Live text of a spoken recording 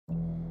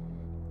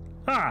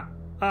Ah,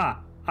 ah,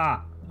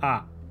 ah,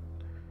 ah.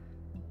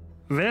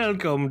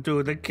 Welcome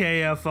to the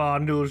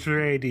KFR News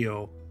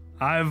Radio.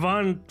 I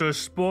want to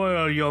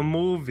spoil your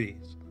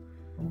movies.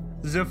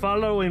 The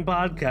following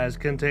podcast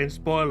contains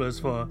spoilers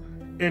for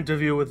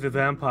Interview with the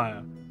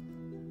Vampire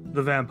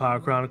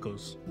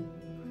Chronicles.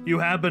 You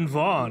have been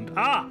warned.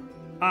 Ah,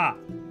 ah,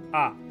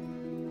 ah,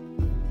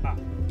 ah.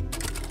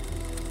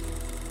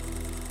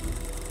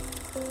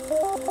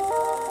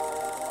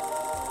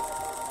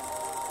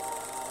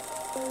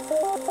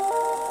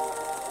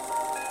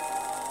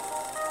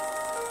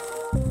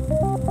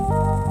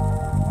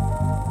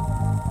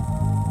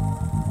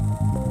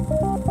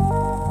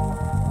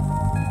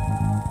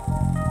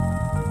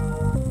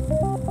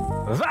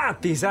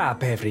 What is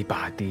up,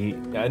 everybody?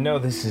 I know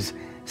this is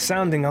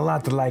sounding a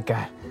lot like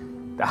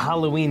the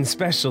Halloween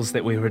specials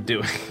that we were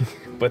doing,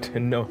 but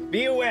no,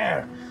 be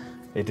aware,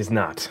 it is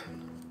not.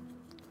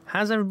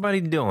 How's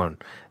everybody doing?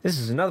 This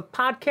is another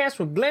podcast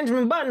with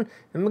Glenjamin Button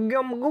and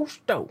Miguel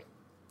Magusto.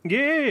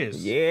 Yes.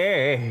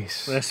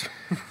 Yes. That's,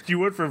 you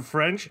went from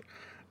French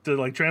to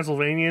like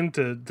Transylvanian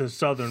to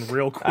Southern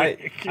real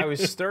quick. I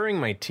was stirring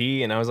my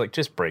tea and I was like,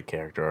 just break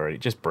character already.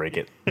 Just break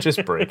it.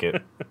 Just break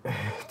it. How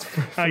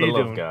For the you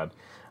love doing? of God.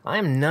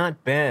 I'm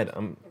not bad.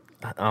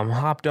 I'm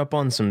hopped up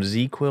on some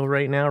Z-Quil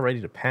right now, ready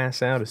to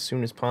pass out as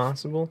soon as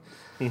possible.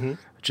 Mm-hmm.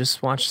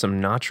 Just watched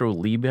some Nacho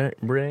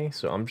Libre,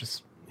 so I'm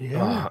just...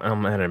 Yeah.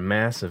 I'm at a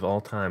massive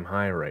all-time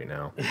high right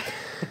now.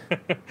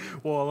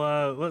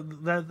 Well,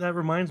 that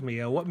reminds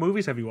me. What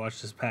movies have you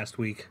watched this past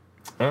week?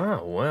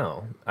 Oh,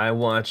 well, I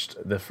watched,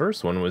 the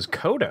first one was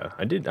Coda.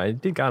 I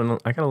got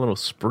a little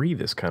spree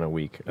this kind of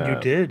week. You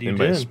did. And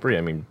by spree,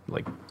 I mean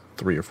like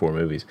 3 or 4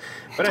 movies.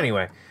 But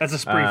anyway. That's a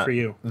spree for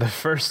you. The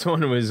first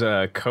one was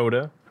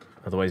Coda,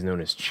 otherwise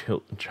known as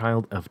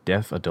Child of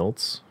Deaf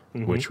Adults,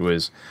 which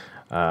was,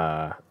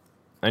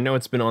 I know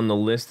it's been on the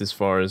list as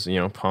far as,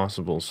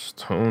 possible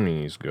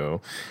Tonys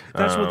go.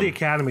 That's what the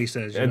Academy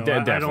says. You know?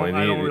 Definitely.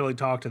 I don't really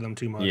talk to them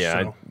too much.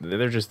 Yeah, so.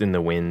 they're just in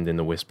the wind, in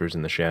the whispers,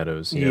 in the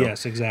shadows.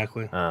 Yes,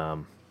 exactly.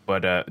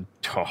 But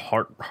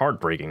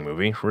heartbreaking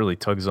movie. Really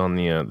tugs on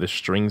the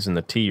strings and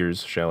the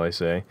tears, shall I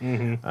say?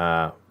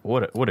 Mm-hmm.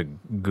 What a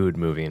good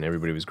movie, and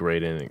everybody was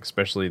great in it,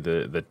 especially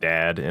the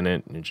dad in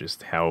it, and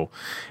just how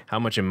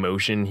much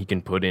emotion he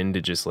can put into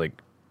just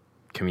like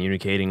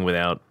communicating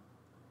without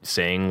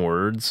saying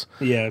words.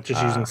 Yeah,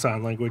 just using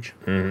sign language.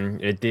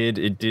 Mm-hmm.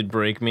 It did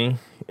break me.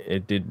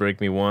 It did break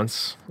me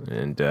once,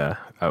 and I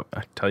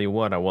tell you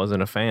what, I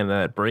wasn't a fan of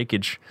that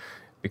breakage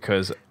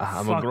because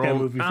I'm a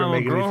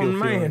grown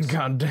man.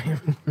 God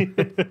damn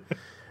it.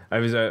 It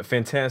was a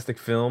fantastic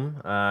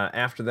film.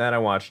 After that, I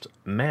watched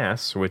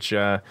Mass, which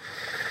I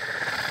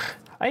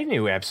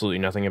knew absolutely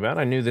nothing about.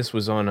 I knew this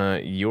was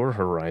on your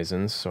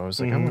horizons, so I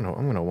was like, I'm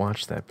gonna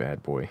watch that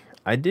bad boy.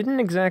 I didn't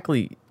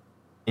exactly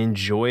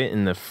enjoy it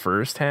in the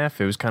first half.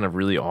 It was kind of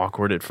really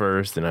awkward at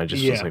first, and I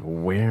just was like,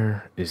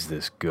 where is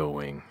this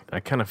going?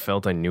 I kind of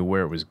felt I knew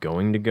where it was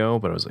going to go,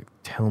 but I was like,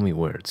 tell me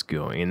where it's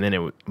going. And then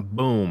it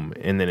boom,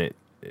 and then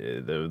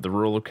the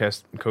roller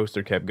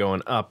coaster kept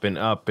going up and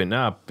up and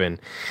up, and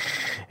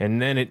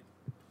then it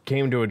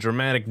came to a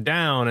dramatic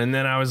down, and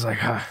then I was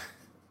like,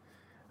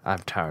 I'm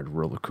tired of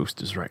roller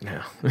coasters right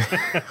now.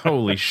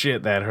 Holy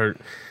shit, that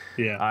hurt.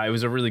 Yeah. It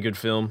was a really good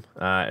film.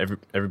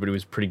 Everybody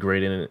was pretty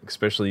great in it,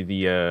 especially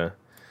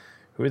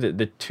who are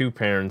the two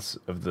parents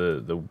of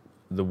the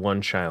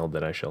one child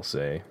that I shall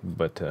say,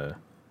 but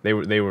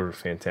they were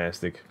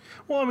fantastic.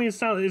 Well, I mean,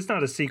 it's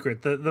not a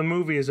secret. The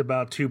movie is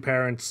about two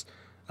parents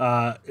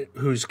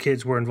whose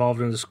kids were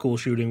involved in the school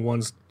shooting.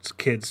 One's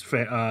kid's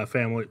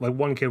family, like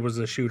one kid was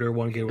the shooter,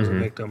 one kid was a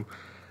victim.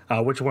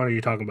 Which one are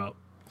you talking about?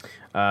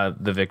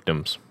 The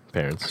victims'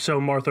 parents. So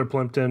Martha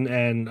Plimpton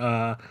and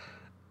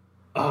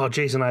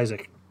Jason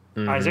Isaac.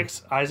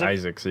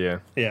 Isaacs, yeah.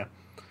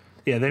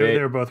 Yeah, they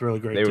were both really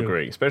great. They were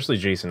great, especially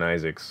Jason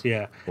Isaacs.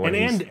 Yeah,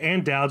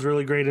 and Dowd's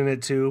really great in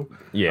it too.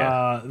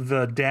 Yeah,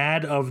 the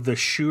dad of the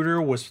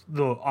shooter was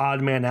the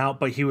odd man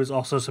out, but he was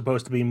also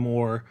supposed to be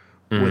more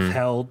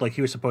withheld. Like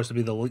he was supposed to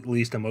be the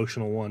least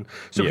emotional one.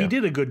 So he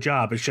did a good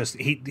job. It's just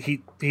he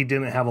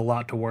didn't have a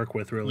lot to work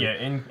with really. Yeah,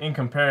 in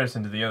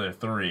comparison to the other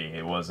three,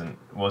 it wasn't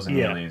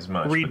nearly as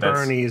much. Reed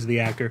Birney is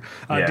the actor.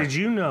 Did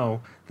you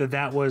know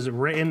that was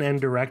written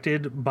and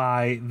directed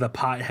by the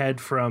pothead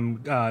from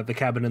The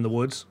Cabin in the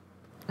Woods?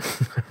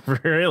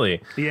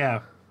 Really?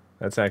 Yeah.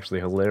 That's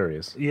actually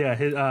hilarious. Yeah,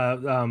 his,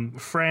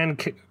 Fran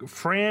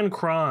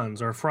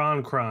Kranz or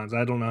Fran Kranz.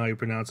 I don't know how you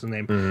pronounce the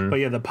name. But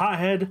yeah, the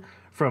pothead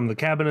from The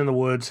Cabin in the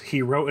Woods,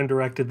 he wrote and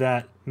directed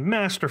that.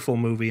 Masterful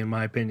movie, in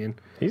my opinion.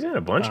 He's in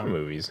a bunch of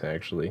movies,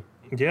 actually.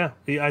 Yeah,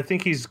 I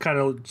think he's kind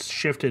of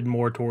shifted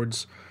more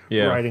towards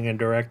writing and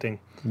directing.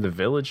 The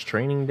Village,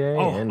 Training Day,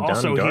 and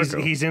also Donnie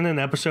Darko. he's in an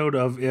episode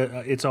of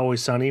It's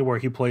Always Sunny where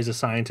he plays a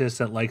scientist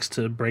that likes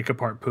to break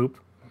apart poop.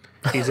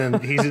 He's in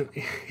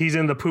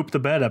the Poop the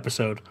Bed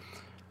episode.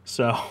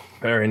 So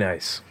very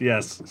nice.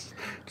 Yes,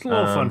 just a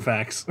little fun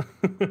facts.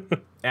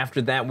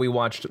 After that, we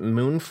watched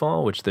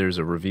Moonfall, which there's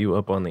a review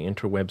up on the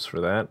interwebs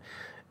for that.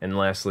 And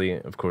lastly,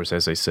 of course,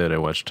 as I said, I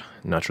watched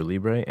Nacho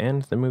Libre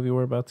and the movie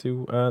we're about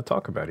to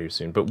talk about here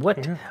soon. But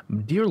what,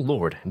 dear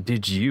Lord,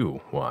 did you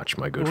watch,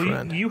 my good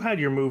friend? You had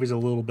your movies a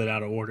little bit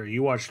out of order.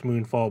 You watched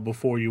Moonfall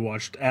before you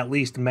watched at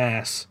least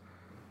Mass.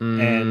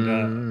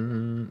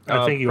 And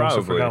I think you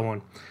also forgot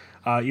one.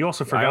 You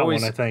also forgot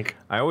one, I think.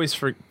 I always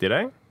forget. Did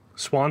I?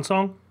 Swan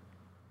Song?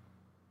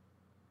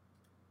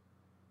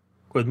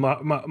 With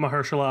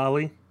Mahershala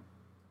Ali?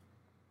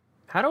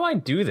 How do I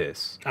do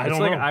this? I don't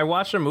know. I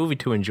watch a movie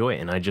to enjoy it,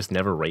 and I just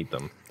never rate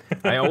them.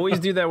 I always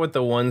do that with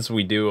the ones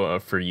we do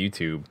for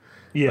YouTube.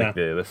 Yeah. Like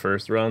the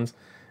first runs.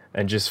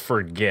 And just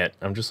forget.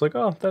 I'm just like,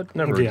 oh, that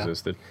never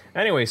existed.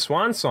 Anyway,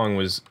 Swan Song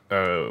was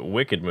a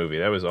wicked movie.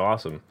 That was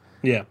awesome.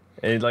 Yeah.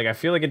 And I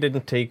feel like it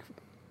didn't take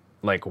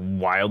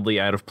wildly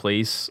out of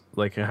place,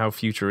 like how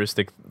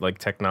futuristic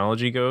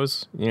technology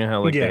goes. You know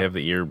how they have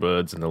the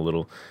earbuds and the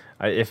little.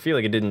 I feel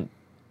like it didn't.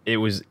 It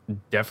was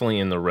definitely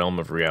in the realm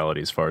of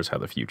reality as far as how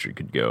the future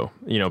could go.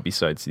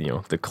 Besides the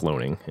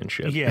cloning and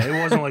shit. Yeah,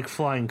 it wasn't like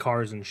flying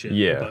cars and shit.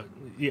 Yeah,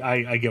 but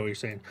I get what you're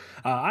saying.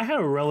 I had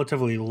a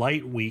relatively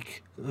light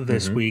week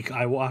this week.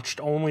 I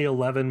watched only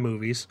 11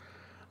 movies.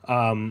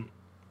 Hold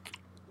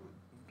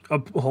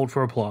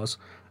for applause.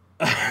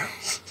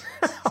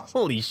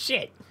 Holy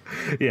shit.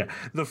 Yeah.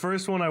 The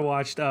first one I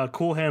watched,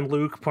 Cool Hand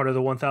Luke, part of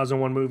the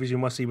 1001 Movies You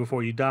Must See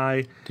Before You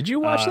Die. Did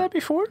you watch that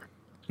before?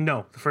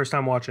 No, the first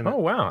time watching it. Oh,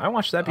 wow. I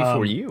watched that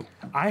before you.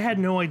 I had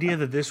no idea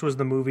that this was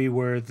the movie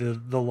where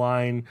the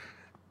line,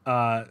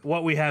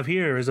 what we have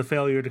here is a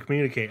failure to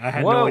communicate. I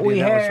had no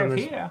idea that was from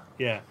this. Here.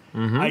 Yeah.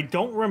 Mm-hmm. I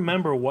don't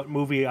remember what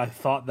movie I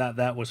thought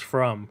that was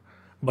from,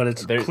 but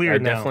it's clear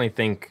now. I definitely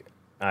think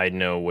I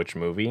know which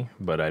movie,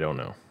 but I don't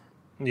know.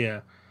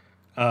 Yeah.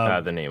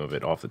 The name of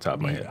it off the top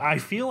of my head. I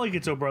feel like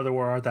it's Oh Brother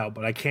Where Art Thou,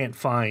 but I can't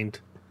find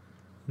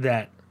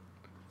that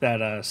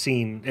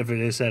scene if it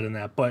is said in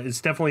that. But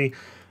it's definitely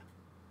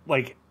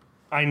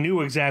I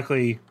knew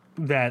exactly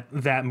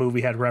that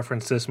movie had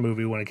referenced this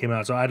movie when it came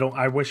out. So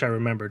I wish I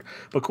remembered.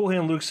 But Cool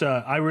Hand Luke's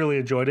I really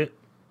enjoyed it.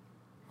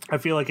 I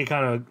feel like it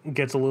kind of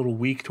gets a little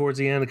weak towards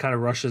the end. It kind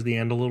of rushes the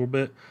end a little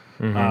bit.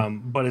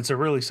 But it's a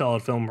really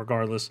solid film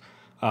regardless.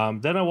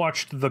 Then I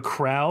watched The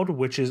Crowd,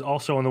 which is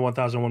also in the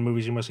 1001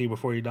 Movies You Must See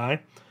Before You Die.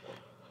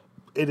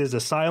 It is a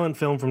silent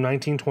film from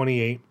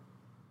 1928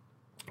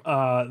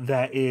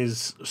 that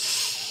is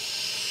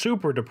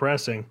super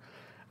depressing.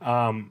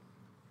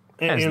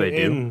 As they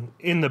do.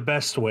 In the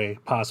best way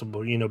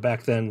possible.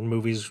 Back then,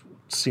 movies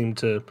seemed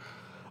to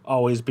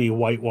always be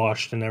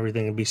whitewashed and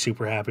everything and be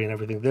super happy and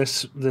everything.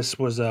 This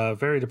was a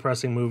very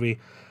depressing movie.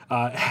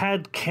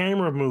 Had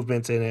camera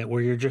movements in it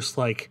where you're just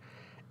like,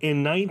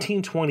 in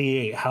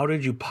 1928, how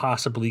did you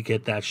possibly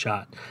get that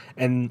shot?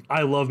 And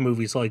I love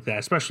movies like that,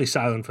 especially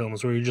silent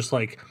films, where you're just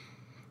like,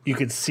 you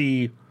could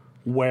see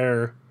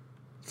where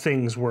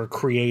things were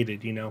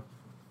created,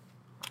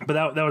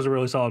 But that was a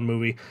really solid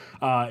movie.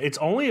 It's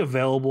only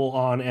available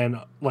on an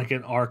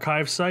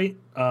archive site.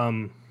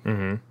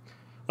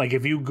 Like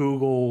if you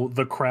Google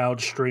The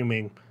Crowd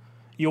streaming,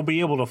 you'll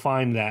be able to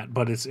find that.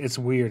 But it's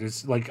weird.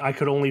 It's like I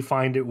could only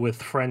find it with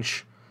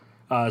French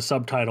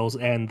subtitles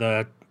and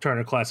the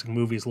Turner Classic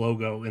Movies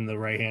logo in the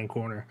right-hand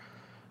corner.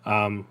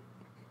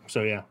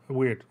 So yeah,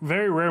 weird.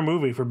 Very rare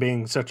movie for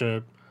being such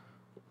a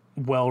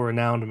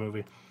well-renowned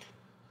movie.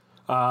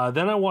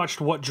 Then I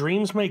watched What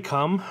Dreams May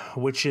Come,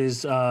 which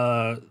is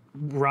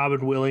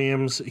Robin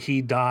Williams.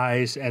 He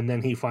dies, and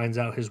then he finds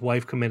out his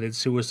wife committed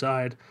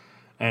suicide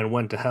and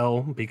went to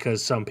hell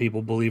because some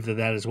people believe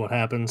that is what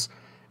happens,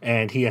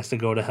 and he has to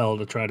go to hell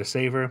to try to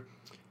save her.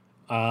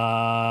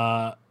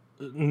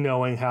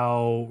 Knowing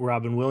how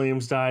Robin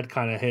Williams died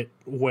kind of hit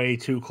way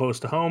too close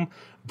to home,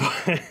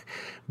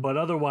 but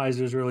otherwise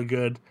it was really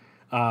good.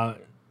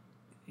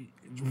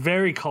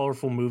 Very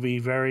colorful movie,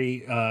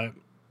 very...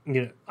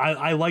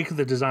 I like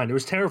the design. It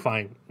was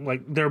terrifying.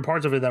 There are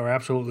parts of it that were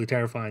absolutely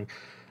terrifying,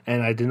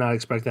 and I did not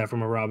expect that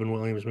from a Robin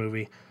Williams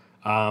movie.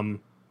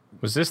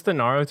 Was this the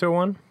Naruto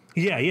one?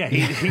 Yeah.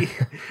 He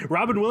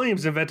Robin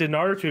Williams invented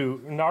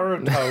Naruto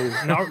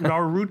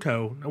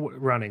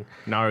running.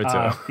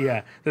 Naruto.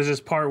 Yeah. There's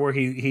this part where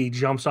he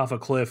jumps off a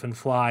cliff and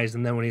flies,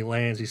 and then when he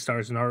lands, he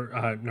starts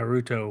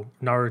Naruto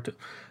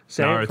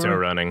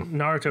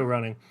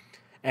running.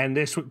 And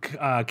this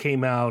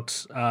came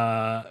out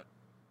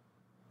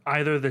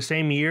either the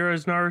same year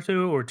as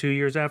Naruto or 2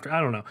 years after. I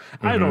don't know.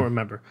 I don't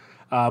remember.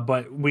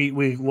 But we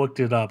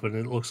looked it up, and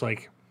it looks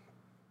like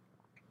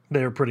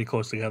they're pretty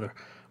close together.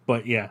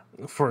 But yeah,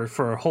 for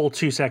a whole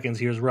 2 seconds,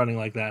 he was running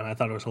like that, and I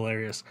thought it was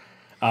hilarious.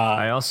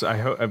 I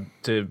hope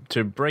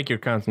to break your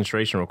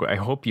concentration real quick. I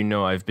hope you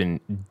know I've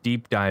been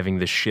deep diving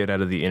the shit out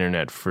of the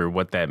internet for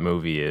what that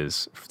movie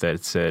is.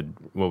 That said,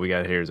 what we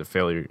got here is a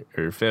failure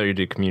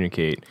to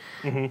communicate.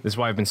 This is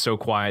why I've been so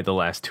quiet the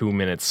last 2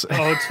 minutes.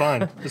 Oh, it's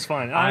fine. It's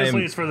fine.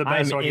 Honestly, it's for the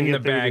best. I'm in the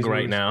bag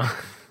right now.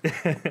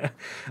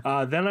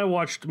 Then we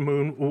watched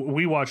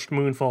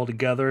Moonfall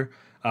together.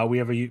 We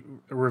have a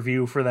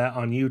review for that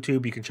on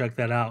YouTube. You can check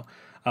that out.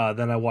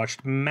 Then I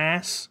watched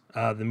Mass,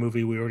 the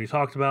movie we already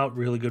talked about.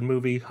 Really good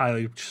movie.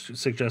 Highly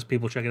suggest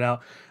people check it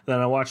out. Then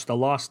I watched The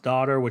Lost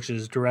Daughter, which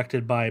is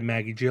directed by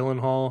Maggie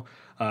Gyllenhaal,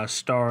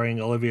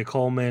 starring Olivia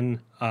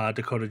Colman,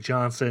 Dakota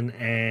Johnson,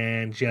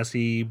 and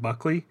Jessie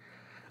Buckley.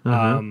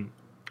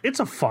 It's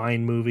a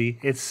fine movie.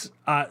 It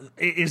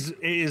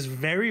is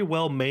very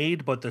well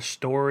made, but the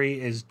story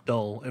is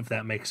dull, if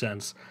that makes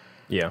sense.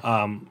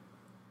 Yeah.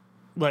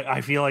 Like,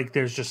 I feel like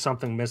there's just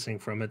something missing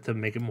from it to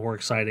make it more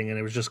exciting, and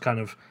it was just kind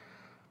of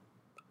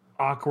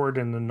awkward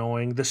and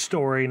annoying. The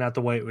story, not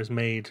the way it was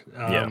made.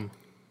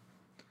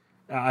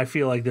 I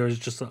feel like there's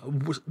just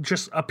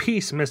a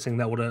piece missing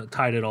that would have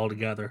tied it all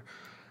together.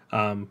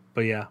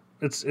 But yeah,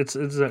 it's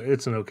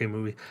an okay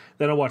movie.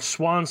 Then I watched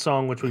Swan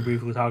Song, which we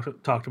briefly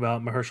talked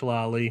about.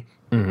 Mahershala Ali.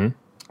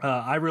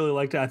 I really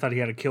liked it. I thought he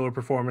had a killer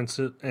performance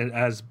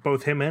as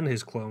both him and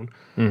his clone.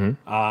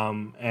 Yeah,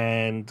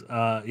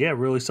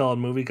 really solid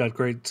movie. Got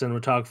great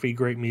cinematography,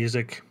 great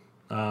music.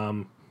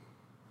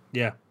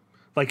 Yeah,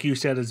 like you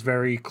said, it's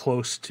very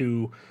close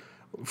to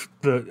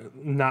the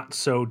not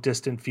so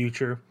distant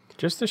future.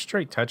 Just a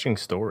straight touching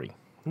story.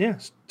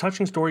 Yes,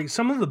 touching story.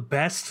 Some of the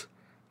best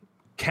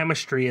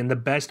chemistry and the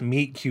best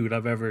meet cute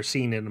I've ever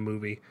seen in a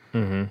movie.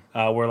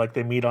 Where like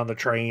they meet on the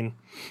train.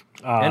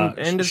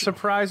 And a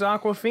surprise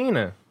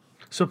Awkwafina.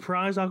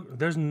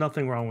 There's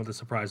nothing wrong with a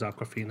surprise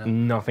Awkwafina.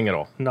 Nothing at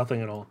all.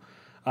 Nothing at all.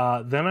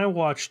 Then I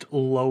watched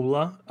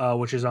Lola,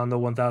 which is on the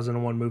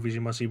 1001 Movies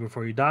You Must See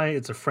Before You Die.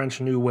 It's a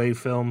French New Wave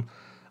film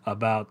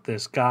about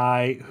this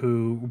guy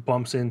who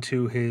bumps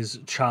into his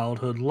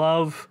childhood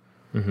love,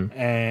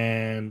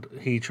 and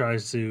he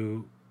tries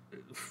to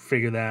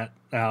figure that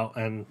out.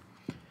 And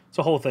it's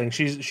a whole thing.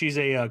 She's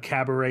a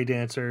cabaret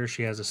dancer.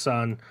 She has a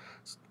son.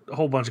 A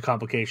whole bunch of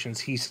complications.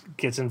 He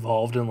gets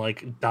involved in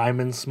like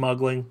diamond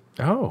smuggling.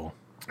 Oh,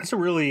 it's a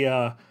really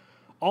all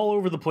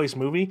over the place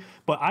movie.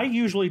 But I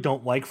usually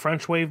don't like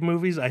French Wave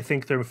movies. I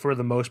think they're for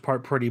the most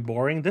part pretty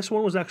boring. This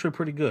one was actually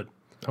pretty good.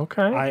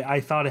 Okay. I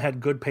thought it had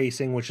good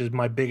pacing, which is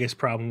my biggest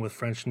problem with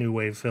French New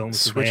Wave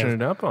films. Switching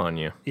it up on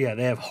you. Yeah,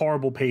 they have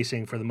horrible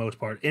pacing for the most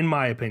part, in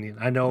my opinion.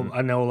 I know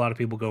a lot of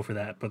people go for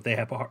that, but they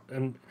have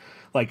and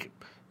like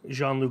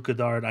Jean-Luc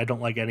Godard, I don't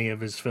like any of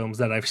his films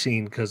that I've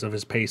seen because of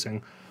his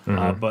pacing.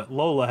 But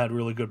Lola had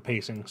really good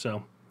pacing,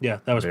 so yeah,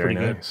 that was Very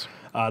pretty nice.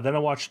 good. Then I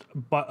watched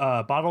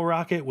Bottle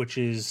Rocket, which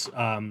is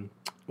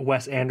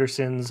Wes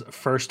Anderson's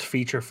first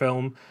feature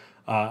film.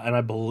 And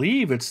I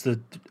believe it's the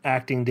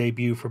acting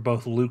debut for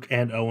both Luke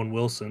and Owen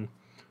Wilson.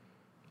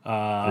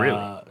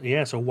 Really?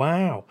 Yeah, so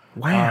wow.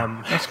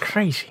 Wow, that's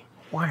crazy.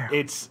 Wow.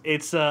 It's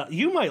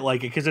you might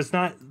like it because it's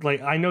not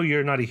like, I know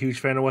you're not a huge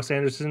fan of Wes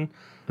Anderson,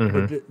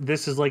 but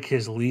this is like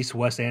his least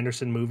Wes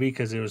Anderson movie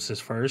because it was his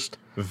first.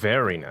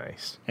 Very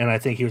nice. And I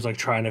think he was like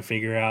trying to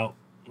figure out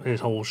his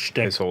whole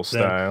shtick. His whole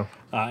style.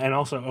 And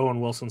also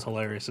Owen Wilson's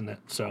hilarious in it,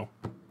 so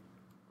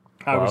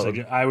I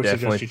would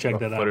suggest you check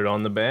that out. Put it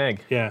on the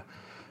bag. Yeah.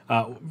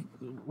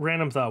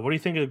 Random thought. What do you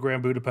think of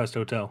Grand Budapest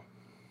Hotel?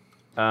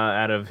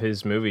 Out of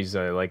his movies,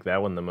 I like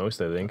that one the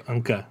most, I think.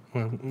 Okay.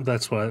 Well,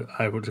 that's what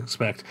I would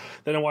expect.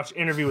 Then I watched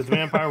Interview with the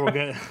Vampire. We'll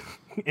get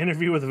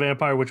Interview with the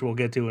Vampire, which we'll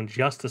get to in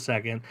just a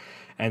second.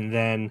 And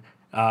then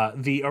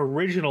the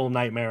original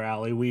Nightmare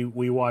Alley.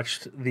 We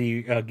watched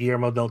the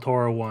Guillermo del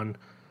Toro one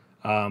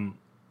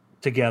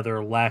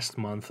together last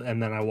month,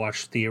 and then I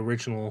watched the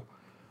original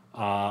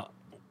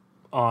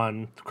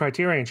on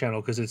Criterion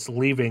Channel because it's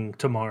leaving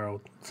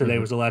tomorrow. Today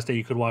was the last day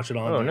you could watch it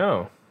on. Oh, there.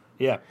 no.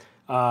 Yeah.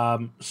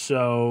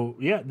 So,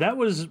 yeah, that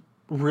was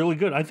really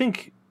good. I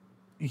think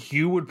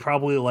you would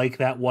probably like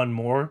that one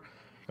more.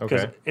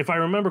 Because if I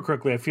remember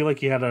correctly, I feel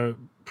like you had a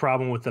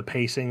problem with the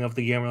pacing of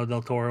the Guillermo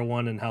del Toro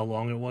one and how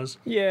long it was.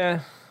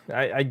 Yeah.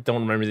 I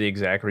don't remember the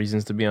exact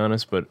reasons, to be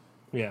honest, but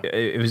yeah,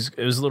 it was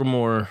a little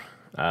more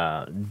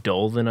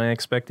dull than I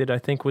expected, I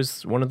think,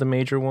 was one of the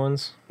major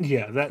ones.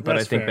 Yeah, that's But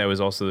I think fair. that was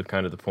also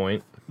kind of the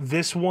point.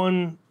 This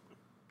one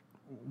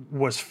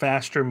was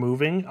faster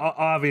moving.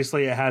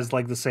 Obviously, it has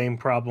like the same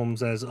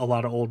problems as a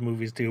lot of old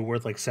movies do,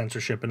 with like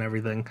censorship and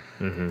everything.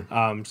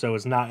 So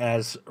it's not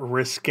as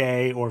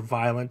risque or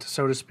violent,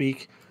 so to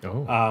speak.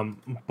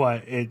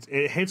 But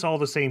it hits all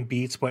the same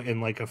beats, but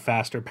in like a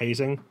faster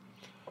pacing.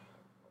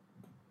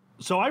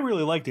 So I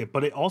really liked it,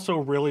 but it also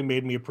really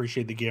made me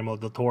appreciate the Guillermo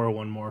del Toro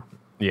one more.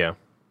 Yeah.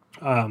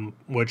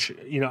 Which,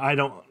 I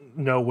don't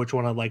know which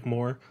one I like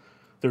more.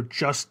 They're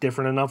just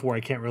different enough where I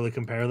can't really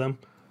compare them.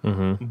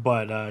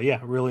 But yeah,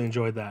 really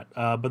enjoyed that.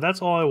 But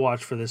that's all I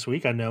watched for this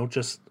week. I know,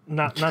 just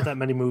not that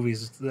many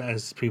movies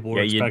as people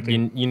were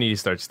expecting. You need to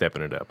start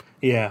stepping it up.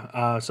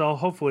 Yeah, so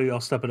hopefully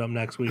I'll step it up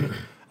next week.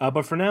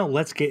 But for now,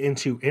 let's get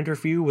into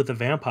Interview with the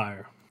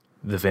Vampire.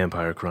 The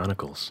Vampire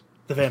Chronicles.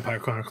 The Vampire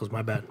Chronicles,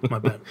 my bad.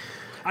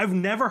 I've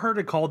never heard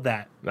it called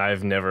that.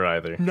 I've never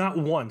either. Not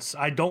once.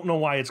 I don't know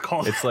why it's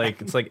called It's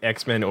like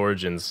X-Men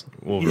Origins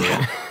Wolverine.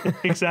 Yeah,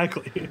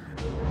 exactly.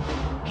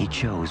 He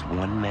chose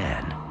one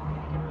man.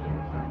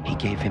 He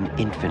gave him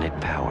infinite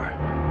power,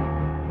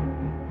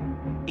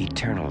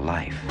 eternal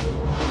life,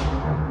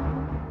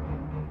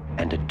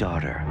 and a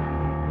daughter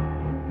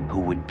who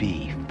would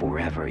be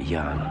forever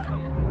young.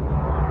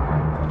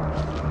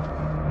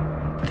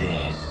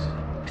 This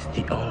is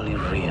the only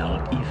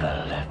real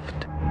evil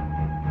left.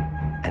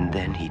 And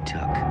then he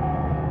took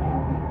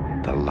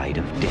the light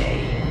of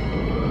day.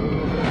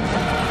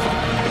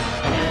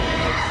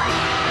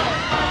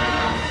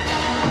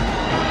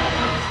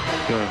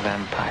 You're a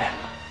vampire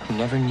who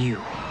never knew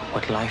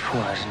what life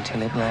was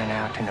until it ran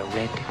out in a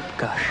red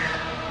gush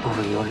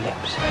over your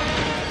lips.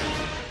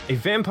 A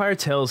vampire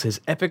tells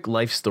his epic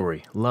life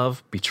story,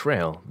 love,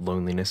 betrayal,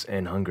 loneliness,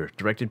 and hunger.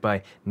 Directed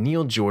by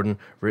Neil Jordan,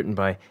 written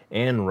by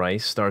Anne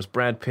Rice, stars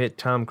Brad Pitt,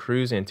 Tom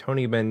Cruise,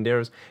 Antonio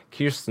Banderas,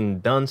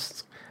 Kirsten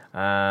Dunst,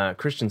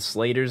 Christian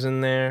Slater's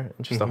in there,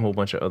 and just a whole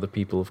bunch of other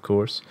people, of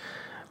course.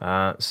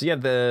 So yeah,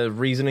 the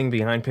reasoning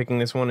behind picking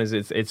this one is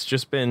it's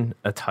just been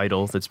a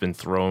title that's been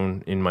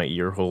thrown in my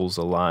ear holes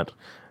a lot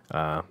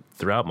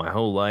throughout my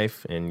whole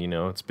life, and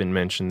it's been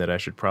mentioned that I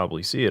should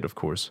probably see it, of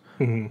course,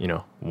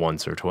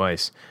 once or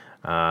twice.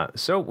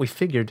 So we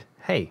figured,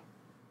 hey,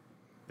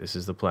 this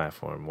is the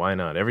platform. Why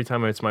not? Every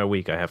time it's my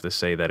week, I have to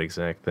say that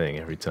exact thing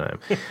every time.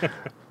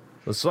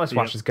 So let's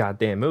watch this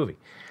goddamn movie.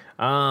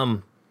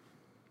 So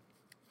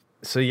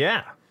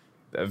yeah,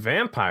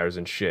 vampires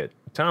and shit.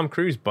 Tom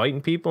Cruise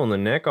biting people in the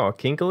neck all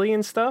kinkily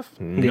and stuff.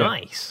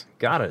 Nice.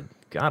 Gotta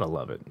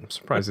love it. I'm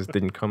surprised this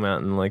didn't come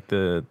out in like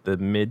the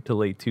mid to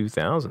late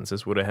 2000s.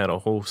 This would have had a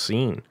whole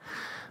scene.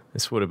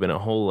 This would have been a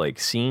whole like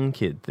scene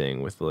kid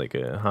thing with like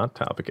a Hot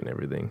Topic and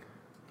everything.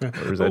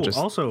 Or is that just...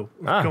 Also,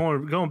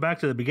 going back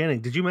to the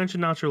beginning, did you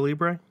mention Nacho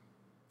Libre?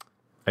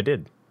 I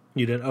did.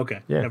 You did?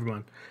 Okay. Yeah. Never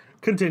mind.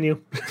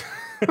 Continue.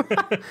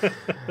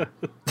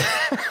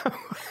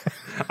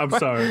 I'm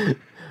sorry.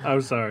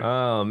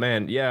 Oh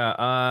man,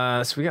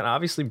 yeah. So we got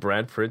obviously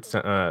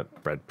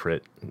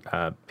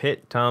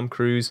Pitt, Tom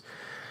Cruise,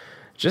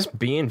 just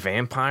being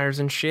vampires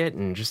and shit,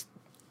 and just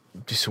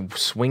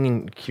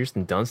swinging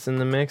Kirsten Dunst in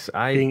the mix.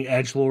 Being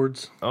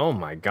edgelords. Oh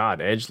my god,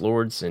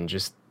 edgelords, and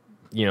just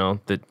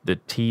the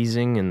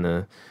teasing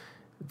and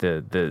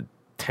the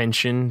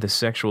tension, the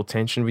sexual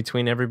tension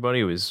between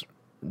everybody was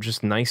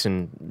just nice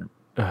and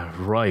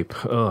ripe.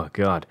 Oh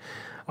god.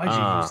 Why'd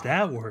you use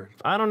that word?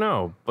 I don't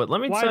know, but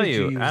let me tell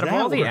you, out of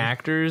all the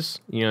actors,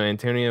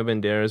 Antonio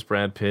Banderas,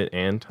 Brad Pitt,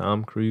 and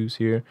Tom Cruise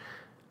here,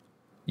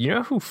 you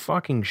know who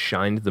fucking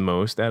shined the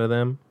most out of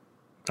them?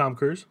 Tom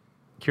Cruise?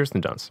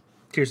 Kirsten Dunst.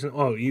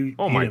 You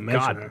my didn't mention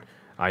god, her.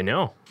 I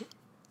know.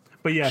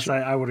 But yes,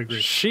 I would agree.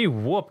 She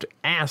whooped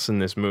ass in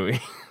this movie.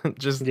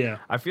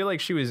 I feel like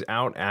she was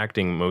out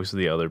acting most of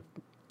the other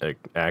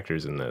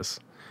actors in this.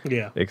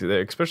 Yeah,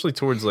 especially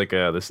towards like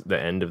the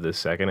end of the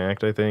second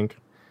act, I think.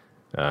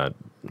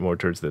 More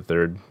towards the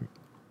third.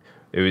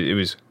 It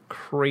was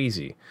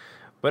crazy.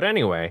 But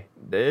anyway,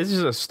 this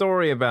is a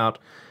story about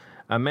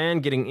a man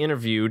getting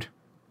interviewed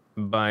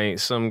by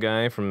some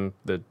guy from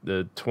the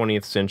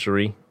 20th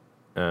century,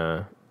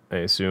 I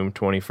assume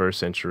 21st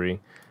century,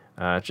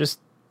 just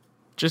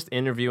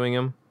interviewing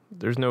him.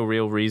 There's no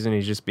real reason.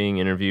 He's just being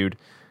interviewed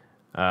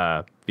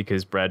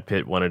because Brad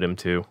Pitt wanted him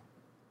to.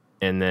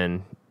 And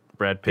then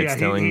Brad Pitt's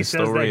telling the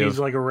story of... He says that he's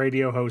like a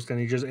radio host and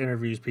he just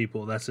interviews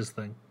people. That's his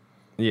thing.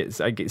 Yeah,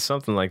 I get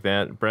something like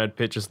that. Brad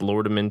Pitt just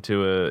lured him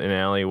into an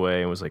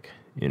alleyway and was like,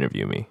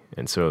 interview me.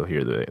 And so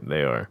here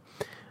they are.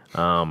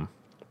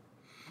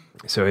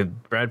 So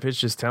Brad Pitt's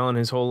just telling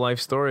his whole life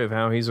story of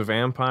how he's a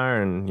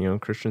vampire,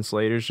 and Christian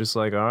Slater's just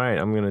like, all right,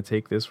 I'm going to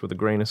take this with a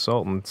grain of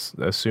salt and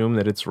assume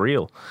that it's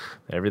real.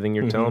 Everything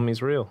you're telling me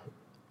is real.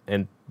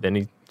 And then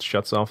he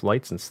shuts off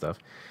lights and stuff.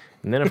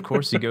 And then, of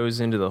course, he goes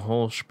into the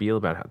whole spiel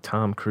about how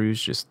Tom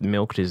Cruise just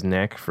milked his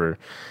neck for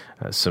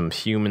some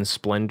human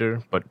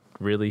splendor, but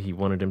really he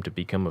wanted him to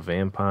become a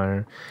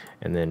vampire.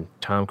 And then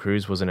Tom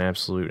Cruise was an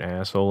absolute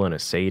asshole and a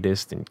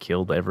sadist and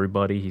killed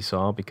everybody he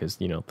saw because,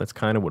 that's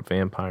kind of what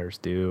vampires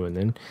do.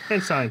 And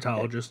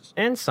Scientologists.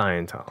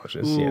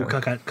 Ooh, yeah.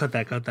 Cut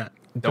that.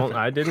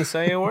 I didn't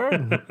say a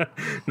word.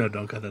 No,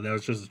 don't cut that. That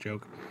was just a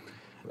joke.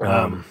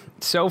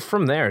 So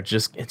from there, it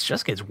just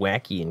gets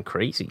wacky and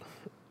crazy.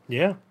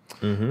 Yeah.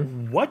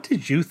 Mm-hmm. What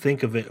did you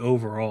think of it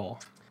overall?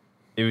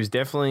 It was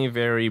definitely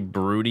very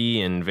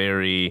broody and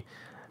very...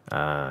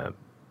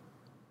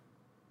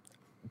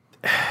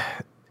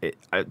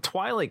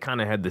 Twilight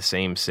kind of had the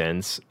same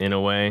sense in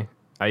a way.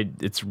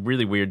 It's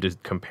really weird to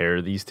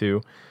compare these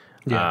two.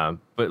 Yeah.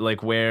 But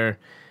like where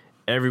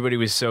everybody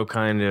was so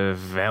kind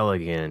of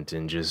elegant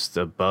and just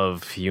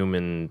above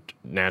human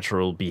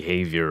natural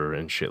behavior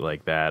and shit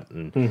like that.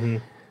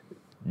 And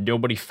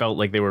nobody felt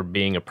like they were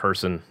being a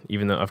person,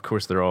 even though, of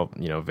course, they're all,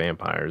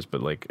 vampires.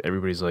 But like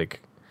everybody's like,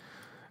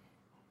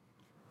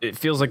 it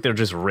feels like they're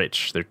just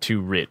rich. They're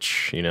too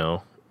rich,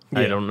 Yeah.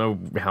 I don't know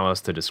how else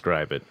to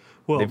describe it.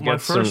 Well, they've got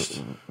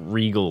some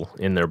regal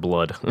in their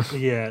blood.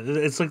 Yeah,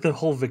 it's like the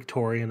whole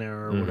Victorian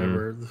era or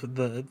whatever.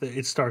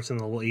 It starts in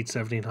the late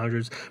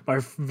 1700s. My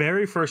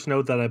very first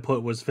note that I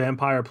put was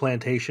vampire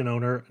plantation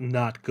owner,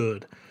 not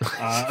good.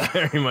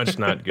 Very much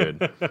not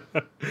good.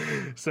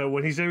 So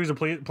when he said he was a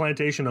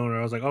plantation owner,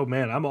 I was like, oh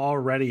man, I'm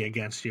already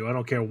against you. I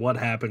don't care what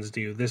happens to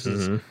you. This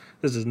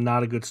is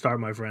not a good start,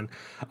 my friend.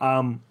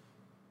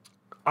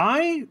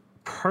 I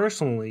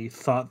personally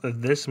thought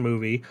that this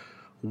movie,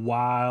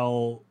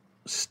 while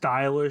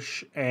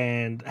stylish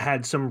and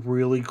had some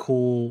really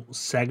cool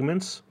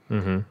segments,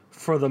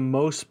 for the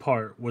most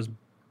part was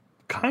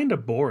kind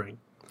of boring.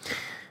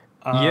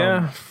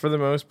 Yeah, for the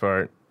most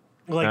part.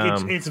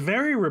 Like it's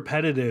very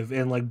repetitive,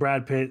 and like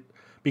Brad Pitt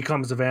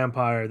becomes a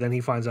vampire, then he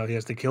finds out he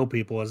has to kill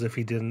people, as if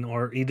he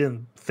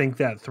didn't think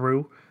that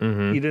through.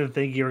 He didn't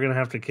think you were gonna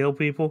have to kill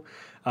people,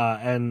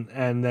 and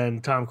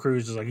then Tom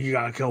Cruise is like, you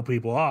gotta kill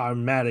people. Oh,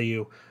 I'm mad at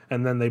you.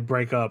 And then they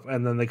break up,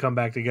 and then they come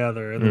back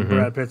together, and then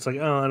Brad Pitt's like,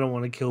 oh, I don't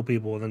want to kill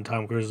people, and then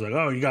Tom Cruise is like,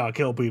 oh, you gotta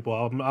kill people.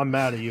 I'm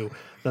mad at you.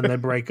 Then they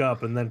break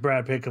up, and then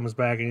Brad Pitt comes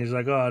back, and he's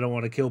like, oh, I don't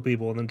want to kill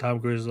people, and then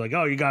Tom Cruise is like,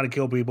 oh, you gotta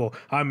kill people.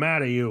 I'm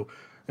mad at you.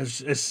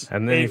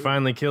 And then he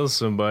finally kills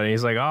somebody.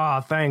 He's like,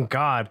 oh, thank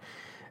God.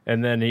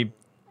 And then he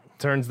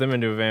turns them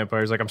into a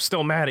vampire. He's like, I'm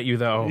still mad at you,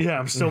 though. Yeah,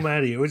 I'm still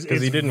mad at you.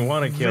 Because he didn't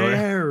want to kill her.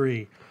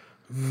 Very,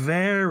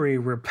 very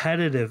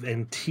repetitive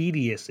and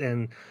tedious.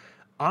 And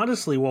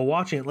honestly, while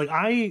watching it,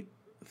 like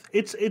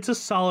it's a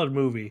solid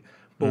movie.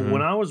 But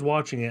when I was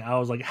watching it, I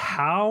was like,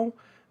 how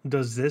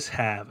does this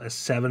have a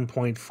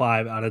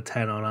 7.5 out of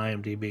 10 on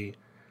IMDb?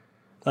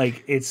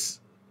 Like, it's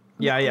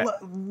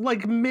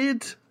like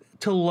mid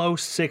to low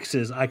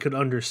sixes I could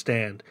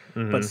understand.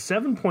 But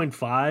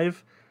 7.5...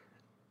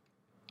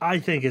 I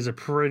think is a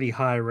pretty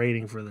high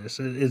rating for this.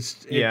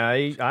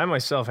 I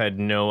myself had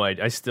no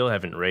idea. I still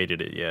haven't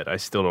rated it yet. I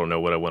still don't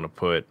know what I want to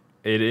put.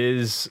 It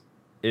is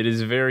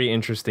a very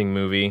interesting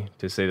movie,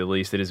 to say the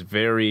least. It is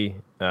very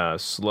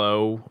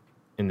slow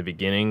in the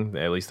beginning,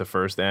 at least the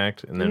first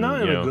act, and then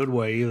not in a good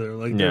way either.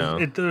 Like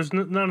there's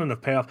not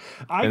enough payoff.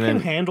 I can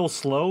handle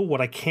slow.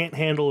 What I can't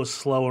handle is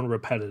slow and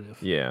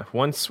repetitive. Yeah,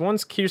 once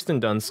Kirsten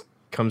Dunst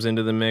comes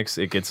into the mix,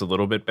 it gets a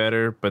little bit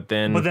better, but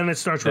then it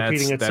starts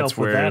repeating itself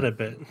with that a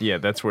bit. Yeah,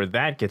 that's where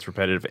that gets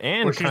repetitive,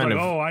 and where she's like,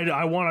 oh,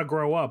 I want to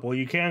grow up. Well,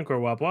 you can't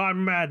grow up. Well,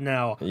 I'm mad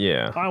now.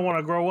 Yeah, I want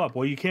to grow up.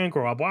 Well, you can't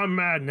grow up. Well, I'm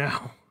mad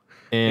now.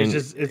 And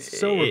it's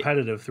so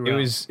repetitive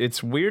throughout.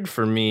 It's weird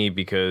for me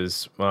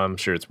because, well, I'm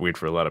sure it's weird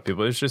for a lot of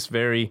people. It's just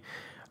very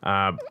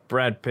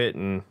Brad Pitt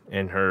and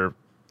her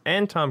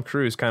and Tom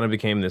Cruise kind of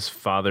became this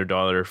father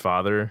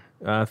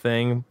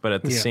thing, but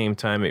at the same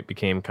time, it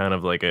became kind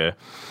of like a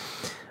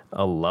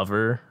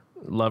lover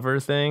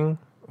thing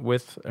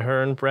with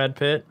her and Brad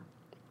Pitt,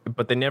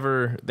 but they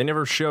never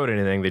showed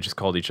anything. They just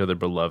called each other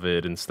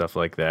beloved and stuff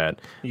like that.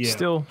 Yeah.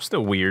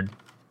 Still weird.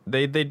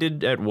 They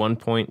did at one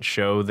point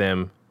show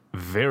them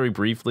very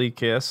briefly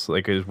kiss,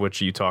 like is what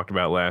you talked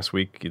about last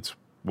week. It's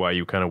why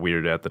you kind of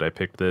weirded out that I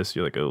picked this.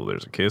 You're like, oh,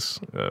 there's a kiss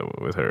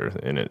with her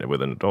in it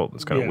with an adult.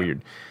 It's kind of weird.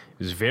 It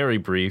was very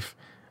brief.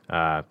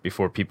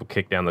 Before people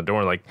kick down the door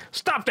and like,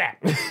 stop that.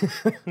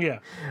 Yeah.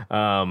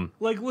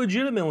 Like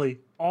legitimately,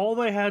 all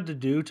they had to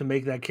do to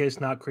make that kiss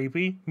not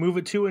creepy, move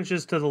it 2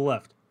 inches to the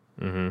left.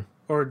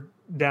 Or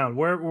down.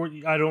 Where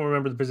I don't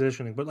remember the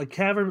positioning, but like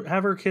have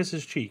her kiss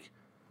his cheek.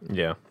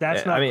 Yeah.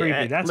 That's not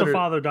creepy. That's a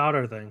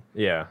father-daughter thing.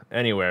 Yeah,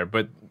 anywhere.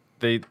 But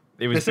it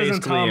was this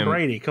isn't Tom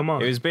Brady, come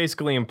on. It was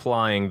basically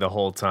implying the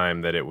whole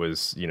time that it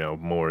was,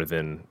 more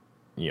than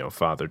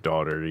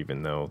father-daughter,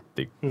 even though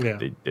they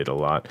did a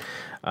lot.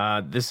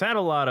 This had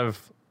a lot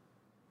of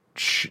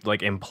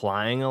like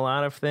implying a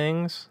lot of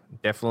things.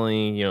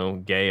 Definitely,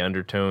 gay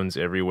undertones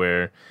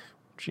everywhere,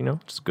 which,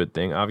 it's a good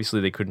thing.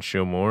 Obviously, they couldn't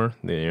show more.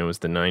 It was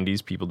the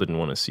 90s. People didn't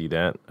want to see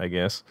that, I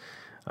guess.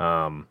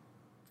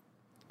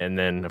 And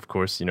then, of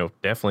course,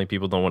 definitely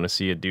people don't want to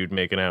see a dude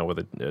making out with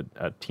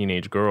a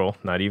teenage girl,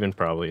 not even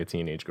probably a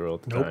teenage girl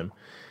at the time.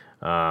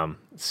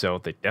 So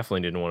they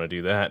definitely didn't want to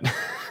do that.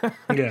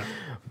 Yeah.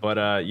 But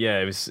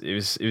it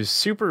was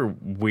super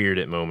weird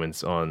at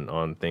moments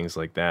on things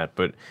like that.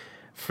 But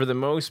for the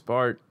most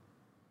part,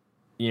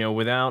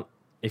 without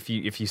if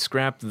you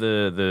scrap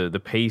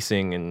the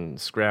pacing and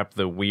scrap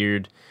the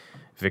weird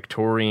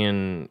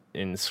Victorian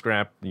and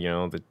scrap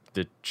the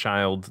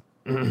child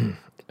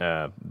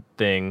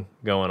thing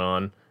going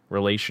on,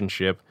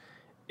 relationship,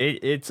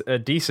 it's a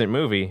decent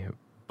movie.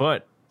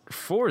 But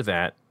for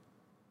that,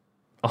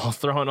 I'll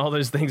throw in all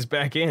those things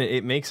back in.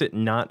 It makes it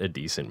not a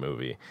decent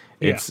movie.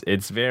 It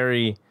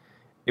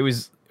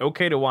was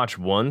okay to watch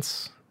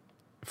once,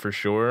 for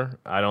sure.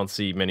 I don't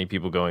see many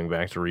people going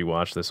back to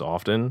rewatch this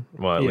often.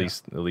 Well, at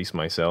least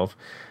myself.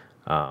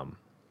 And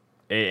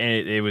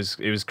it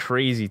was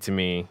crazy to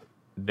me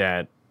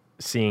that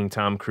seeing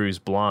Tom Cruise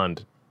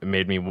blonde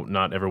made me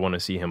not ever want to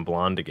see him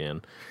blonde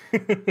again.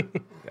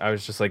 I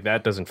was just like,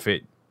 that doesn't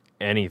fit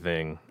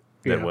anything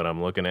that what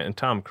I'm looking at. And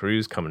Tom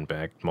Cruise coming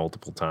back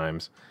multiple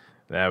times.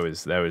 That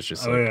was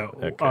just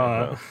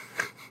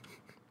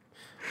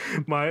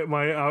my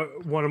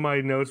one of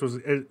my notes was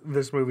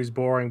this movie's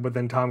boring, but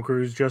then Tom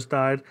Cruise just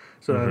died.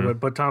 So,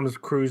 but Tom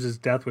Cruise's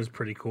death was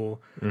pretty cool.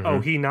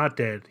 Oh, he not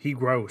dead. He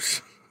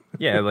gross.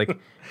 Yeah, like,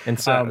 and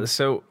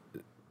so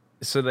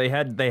they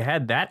had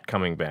that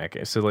coming back.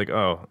 So like,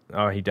 oh,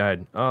 he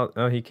died.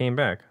 Oh, he came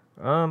back.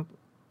 No,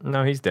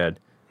 he's dead.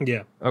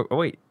 Yeah. Oh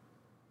wait.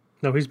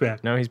 No, he's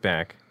back.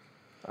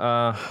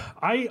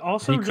 I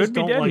also just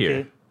don't like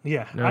it.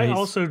 Yeah,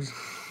 no,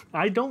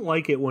 I don't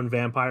like it when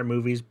vampire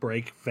movies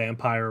break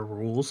vampire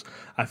rules.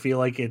 I feel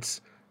like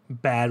it's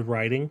bad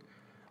writing.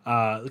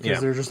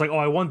 Because they're just like, oh,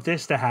 I want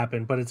this to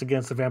happen, but it's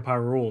against the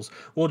vampire rules.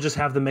 We'll just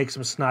have them make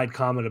some snide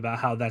comment about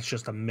how that's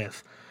just a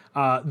myth.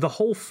 The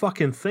whole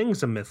fucking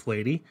thing's a myth,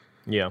 lady.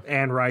 Yeah.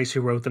 Anne Rice,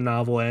 who wrote the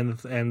novel and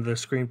the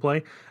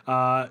screenplay.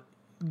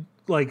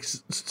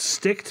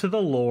 Stick to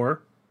the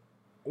lore,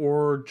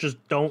 or just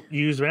don't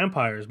use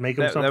vampires. Make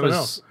them something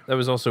else. That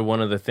was also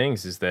one of the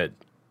things, is that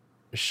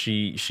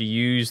she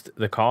used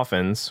the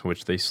coffins,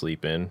 which they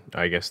sleep in,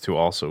 I guess, to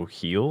also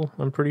heal,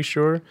 I'm pretty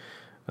sure.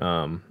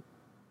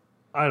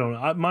 I don't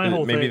know. My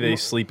whole maybe thing, they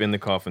sleep in the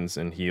coffins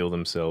and heal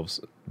themselves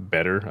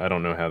better. I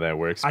don't know how that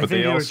works. I but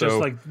think they it also was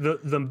just like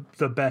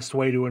the best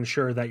way to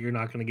ensure that you're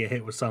not going to get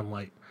hit with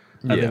sunlight.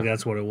 I think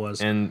that's what it was.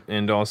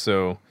 And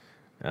also,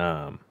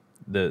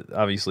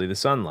 obviously the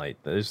sunlight.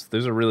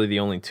 Those are really the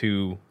only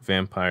two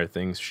vampire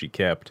things she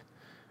kept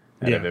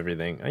out of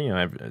everything. You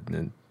know,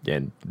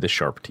 and the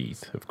sharp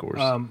teeth, of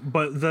course.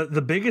 But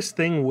the biggest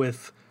thing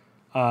with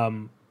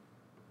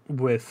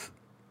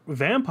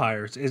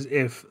vampires is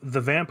if the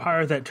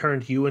vampire that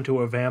turned you into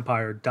a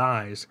vampire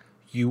dies,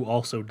 you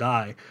also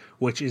die,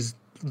 which is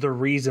the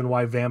reason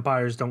why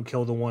vampires don't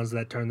kill the ones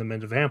that turn them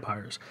into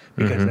vampires,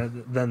 because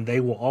then they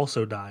will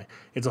also die.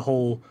 It's a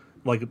whole,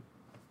 like,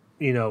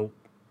 you know,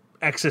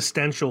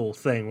 existential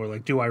thing where,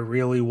 like, do I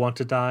really want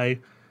to die?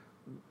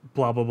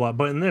 Blah, blah, blah.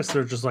 But in this,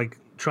 they're just, like,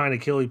 trying to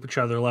kill each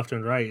other left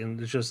and right,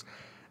 and it's just...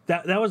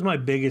 That was my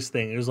biggest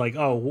thing. It was like,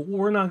 oh,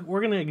 we're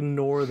going to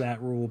ignore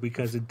that rule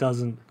because it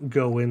doesn't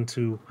go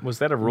into... Was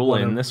that a rule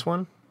in this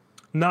one?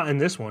 Not in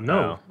this one,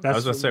 no. Oh, I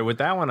was going to say, with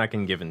that one, I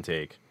can give and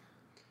take.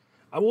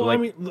 Well, like,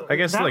 I mean... I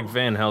guess, like,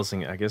 Van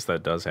Helsing, I guess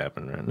that does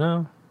happen, right?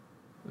 No?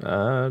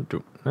 I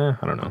don't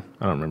know.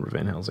 I don't remember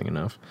Van Helsing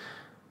enough.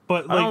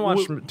 But I don't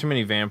watch too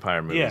many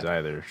vampire movies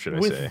either, should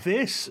I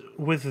say.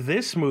 With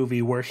this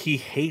movie, where he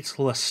hates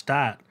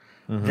Lestat,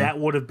 that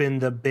would have been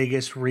the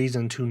biggest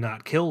reason to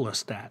not kill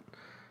Lestat.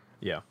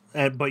 Yeah.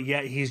 But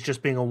yet he's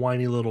just being a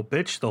whiny little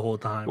bitch the whole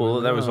time.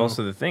 Well, that was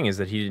also the thing, is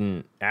that he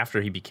didn't,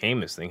 after he became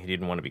this thing, he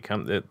didn't want to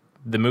become,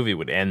 the movie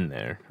would end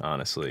there,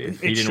 honestly.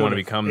 If he didn't want to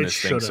become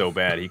this thing so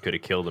bad, he could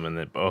have killed him, and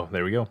then, oh,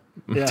 there we go.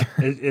 Yeah,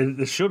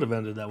 it should have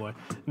ended that way.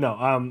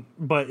 No,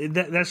 but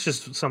that's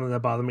just something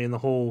that bothered me in the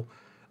whole,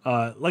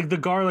 like the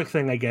garlic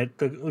thing I get.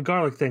 The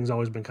garlic thing's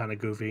always been kind of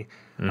goofy.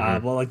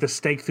 Well, like the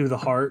stake through the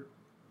heart.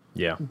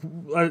 Yeah.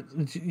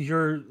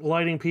 You're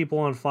lighting people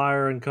on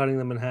fire and cutting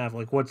them in half.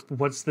 Like,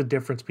 what's the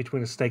difference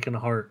between a stake and a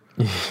heart?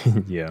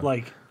 Yeah.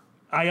 Like,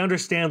 I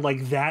understand,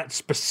 like, that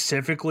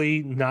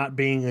specifically not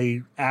being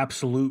a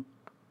absolute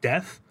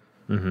death,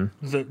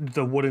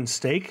 the wooden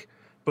stake,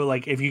 but,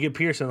 like, if you get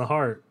pierced in the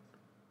heart,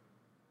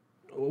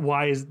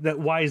 why is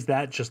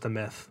that just a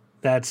myth?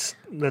 That's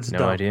no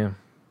dumb. idea.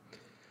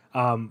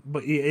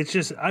 But it's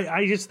just,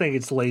 I just think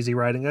it's lazy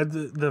writing.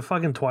 The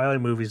fucking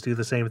Twilight movies do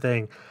the same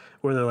thing,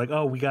 where they're like,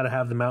 oh, we got to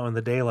have them out in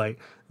the daylight.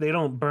 They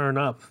don't burn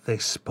up; they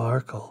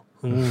sparkle.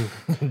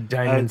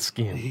 Diamond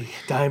skin.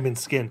 Diamond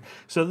skin.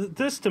 So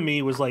this to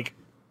me was like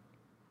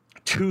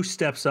 2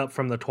 steps up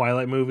from the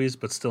Twilight movies,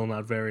 but still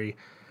not very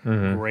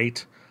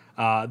great.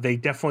 They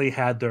definitely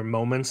had their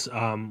moments,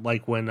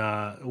 like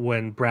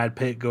when Brad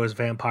Pitt goes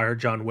vampire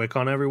John Wick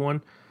on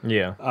everyone.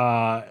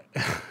 Yeah.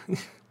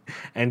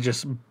 And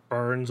just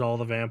burns all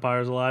the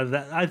vampires alive.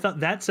 I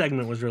thought that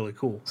segment was really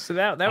cool. So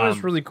that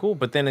was really cool,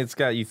 but then it's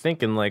got you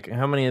thinking, like,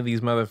 how many of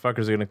these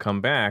motherfuckers are going to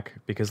come back?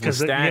 Because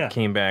Lestat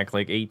came back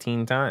like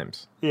 18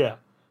 times. Yeah.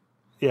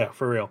 Yeah,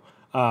 for real.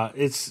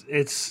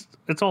 It's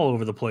all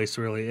over the place,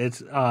 really.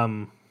 It's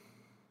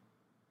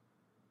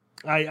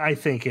I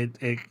think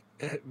it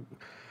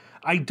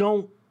I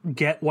don't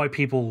get why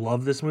people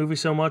love this movie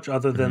so much,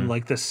 other than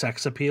like the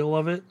sex appeal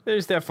of it.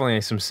 There's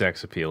definitely some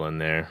sex appeal in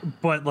there.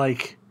 But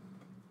like,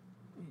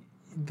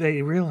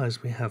 they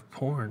realize we have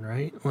porn,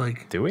 right?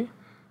 Like, do we?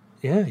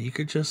 Yeah, you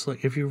could just,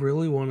 like, if you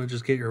really want to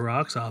just get your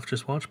rocks off,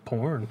 just watch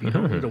porn. You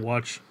don't need to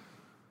watch.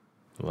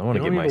 Well, I want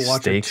to get my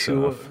steaks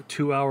off. A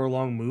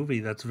 2-hour-long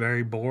movie that's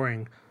very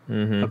boring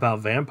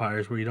about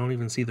vampires, where you don't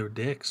even see their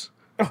dicks.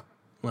 Oh.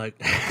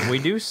 Like, we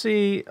do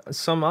see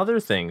some other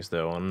things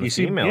though on the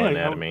female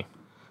anatomy.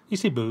 You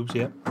see boobs,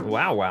 yeah.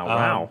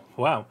 Wow.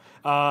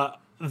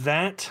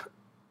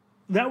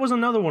 That was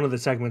another one of the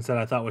segments that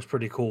I thought was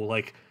pretty cool.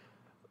 Like,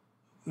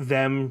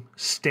 them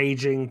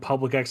staging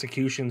public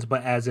executions,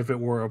 but as if it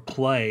were a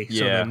play,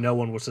 so that no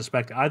one was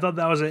suspected. I thought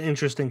that was an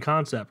interesting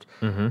concept,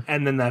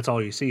 and then that's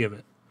all you see of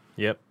it.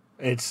 Yep.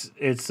 It's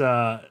just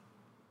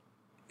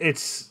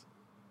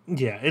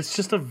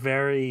a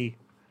very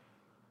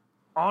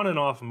on and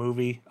off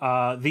movie.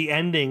 The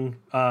ending,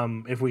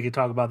 if we could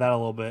talk about that a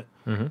little bit.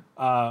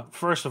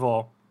 First of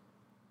all,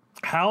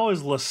 how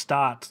is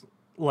Lestat,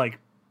 like,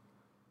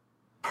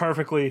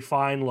 perfectly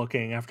fine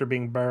looking after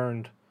being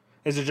burned?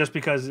 Is it just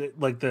because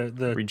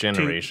the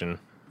regeneration?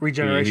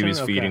 Regeneration. He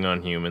was feeding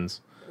on humans.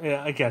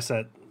 Yeah, I guess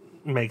that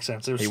makes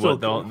sense. It was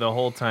the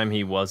whole time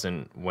he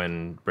wasn't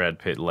when Brad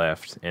Pitt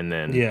left, and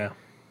then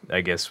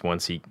I guess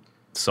once he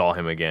saw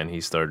him again,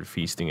 he started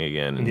feasting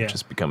again and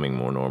just becoming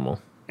more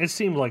normal. It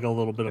seemed like a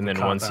little bit of a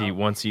cop-out. And then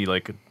once he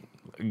like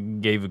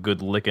gave a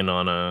good licking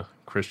on a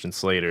Christian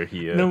Slater,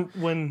 he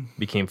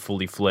became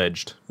fully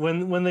fledged.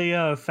 When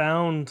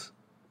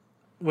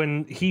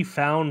he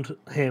found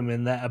him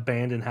in that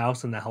abandoned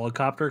house and the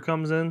helicopter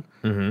comes in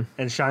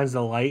and shines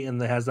the light and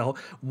has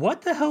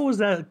what the hell was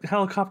that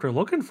helicopter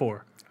looking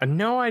for?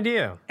 No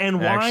idea.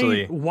 And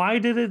why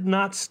did it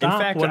not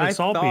stop when it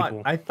saw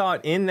people? I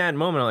thought in that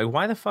moment, I'm like,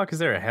 why the fuck is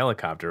there a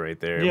helicopter right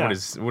there? Yeah.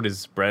 What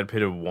is Brad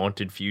Pitt a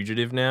wanted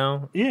fugitive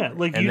now? Yeah,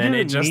 like and you then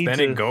didn't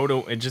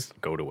it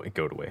just go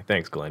away.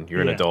 Thanks, Glenn.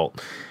 You're an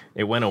adult.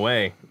 It went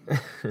away.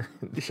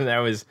 that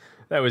was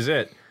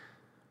it.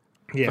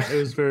 Yeah, it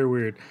was very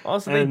weird.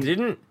 Also, they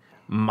didn't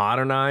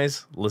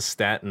modernize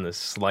Lestat in the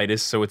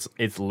slightest, so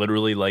it's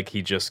literally like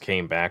he just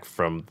came back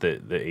from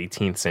the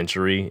 18th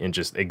century and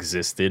just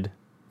existed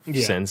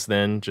since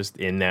then, just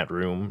in that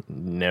room,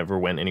 never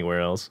went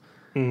anywhere else.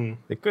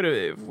 It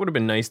would have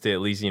been nice to at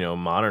least,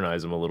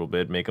 modernize him a little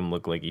bit, make him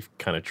look like he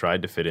kind of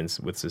tried to fit in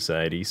with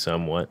society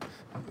somewhat.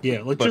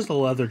 Yeah, just a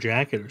leather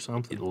jacket or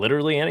something.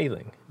 Literally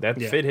anything. That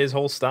fit his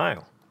whole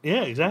style.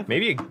 Yeah, exactly.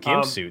 Maybe a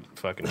gimp suit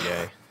fucking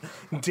guy.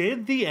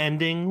 Did the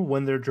ending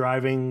when they're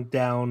driving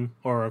down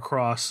or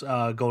across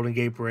Golden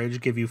Gate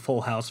Bridge give you Full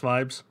House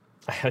vibes?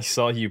 I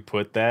saw you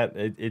put that.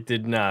 It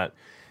did not.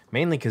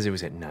 Mainly because it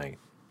was at night.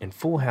 And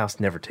Full House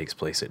never takes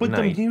place at night. But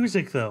the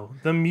music, though.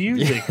 The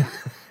music.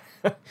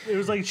 It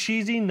was like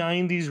cheesy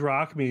 90s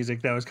rock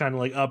music that was kind of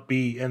like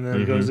upbeat. And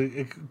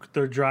then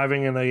they're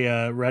driving in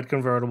a red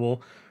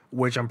convertible,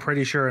 which I'm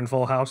pretty sure in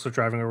Full House they're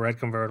driving a red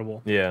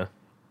convertible. Yeah.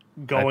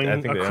 Going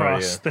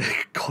across the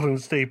Golden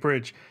State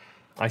Bridge.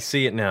 I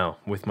see it now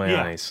with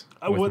my eyes.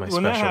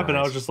 When that happened,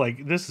 I was just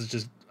like, this is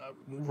just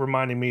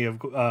reminding me of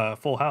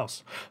Full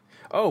House.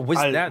 Oh,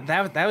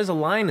 that was a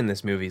line in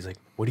this movie. He's like,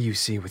 what do you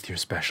see with your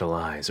special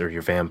eyes or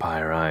your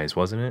vampire eyes,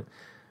 wasn't it?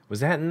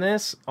 Was that in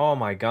this? Oh,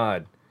 my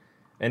God.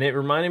 And it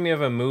reminded me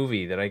of a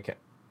movie that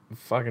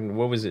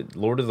what was it?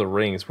 Lord of the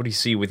Rings. What do you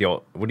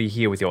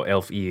hear with your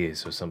elf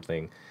ears or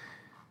something?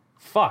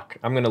 Fuck,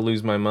 I'm going to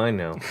lose my mind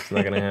now. It's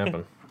not going to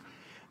happen.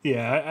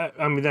 Yeah,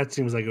 I mean, that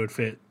seems like it would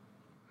fit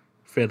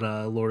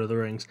Lord of the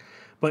Rings.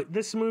 But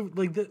this movie,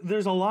 like,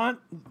 there's a lot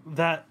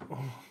that,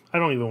 I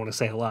don't even want to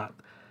say a lot.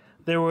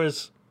 There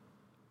was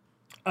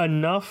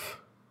enough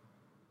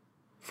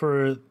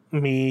for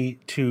me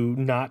to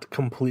not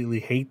completely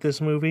hate this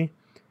movie,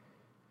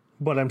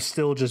 but I'm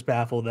still just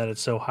baffled that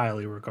it's so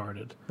highly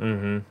regarded.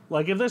 Mm-hmm.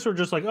 Like, if this were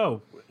just like,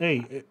 oh,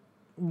 hey,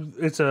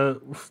 it's a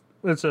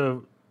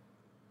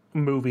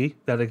movie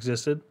that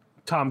existed.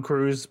 Tom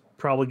Cruise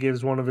probably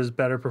gives one of his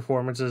better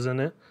performances in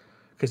it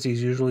because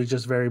he's usually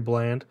just very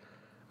bland.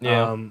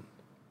 Yeah.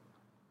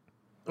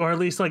 Or at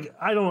least, like,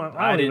 I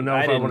don't even know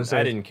if I want to say.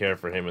 I didn't care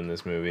for him in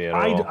this movie at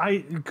all.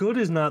 Good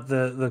is not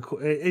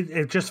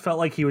it just felt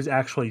like he was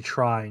actually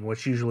trying,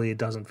 which usually it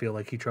doesn't feel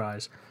like he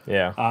tries.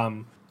 Yeah.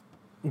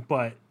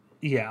 But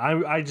yeah,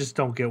 I just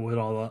don't get what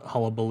all the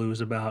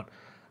hullabaloo's about.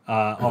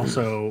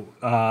 Also,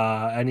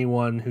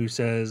 anyone who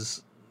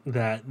says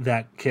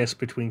that kiss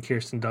between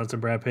Kirsten Dunst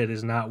and Brad Pitt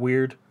is not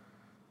weird,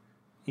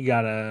 you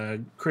got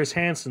Chris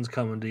Hansen's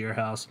coming to your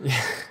house.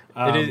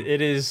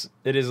 It is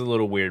a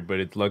little weird,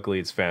 but luckily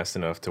it's fast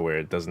enough to where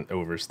it doesn't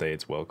overstay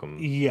its welcome.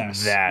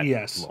 Yes,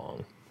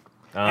 long.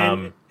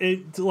 And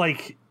it,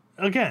 like,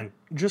 again,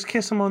 just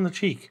kiss him on the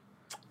cheek.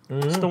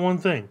 Mm-hmm. It's the one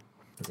thing.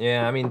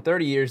 Yeah, I mean,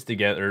 30 years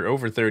together,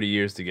 over 30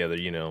 years together,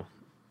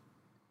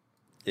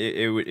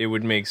 it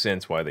would make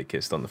sense why they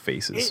kissed on the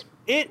faces.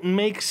 It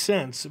makes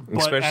sense, but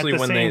especially at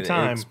the same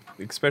time,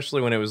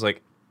 especially when it was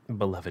like,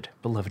 beloved,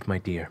 my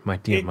dear.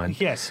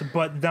 Yes,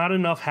 but not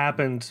enough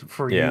happened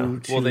for you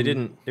to... Well, they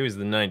didn't... It was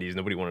the 90s.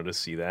 Nobody wanted to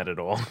see that at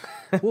all.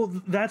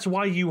 Well, that's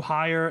why you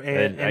hire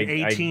an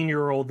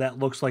 18-year-old that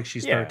looks like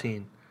she's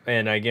 13.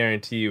 And I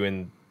guarantee you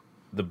in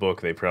the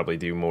book, they probably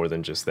do more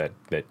than just that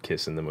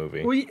kiss in the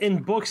movie. Well,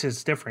 in books,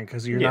 it's different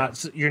because you're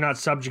not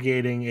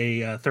subjugating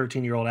a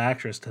 13-year-old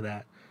actress to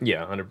that.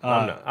 Yeah,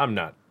 I'm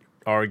not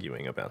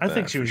arguing about that. I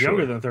think she was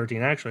younger than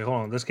 13, actually.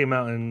 Hold on. This came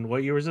out in...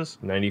 What year was this?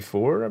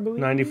 94, I believe?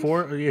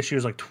 94? Yeah, she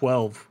was like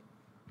 12.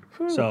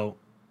 So,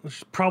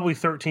 she's probably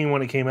 13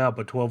 when it came out,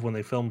 but 12 when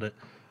they filmed it.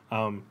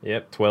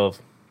 Yep,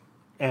 12.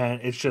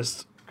 And it's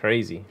just...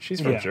 Crazy.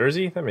 She's from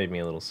Jersey? That made me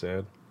a little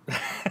sad.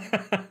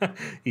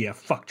 Yeah,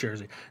 fuck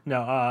Jersey.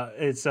 No,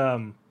 it's...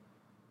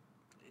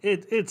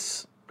 It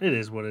is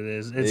what it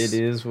is. It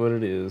is what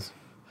it is.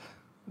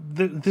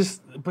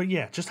 But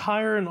yeah, just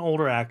hire an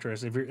older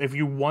actress if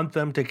you want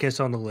them to kiss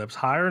on the lips.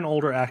 Hire an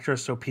older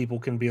actress so people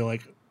can be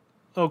like,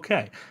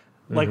 okay,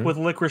 like with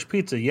Licorice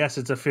Pizza. Yes,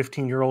 it's a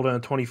 15-year-old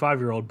and a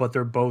 25-year-old, but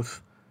they're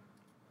both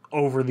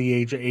over the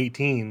age of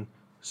 18,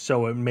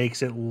 so it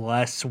makes it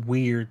less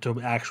weird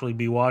to actually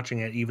be watching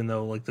it, even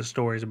though like the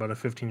story's about a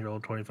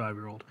 15-year-old,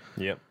 25-year-old.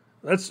 Yep,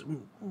 that's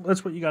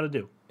what you got to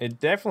do. It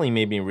definitely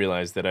made me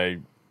realize that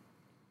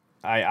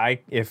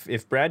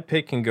if Brad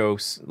Pitt can go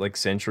like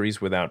centuries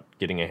without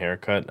getting a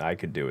haircut, I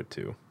could do it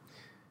too.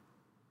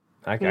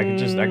 I could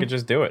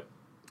just do it.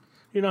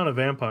 You're not a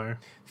vampire.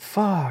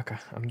 Fuck.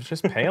 I'm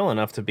just pale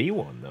enough to be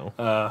one, though.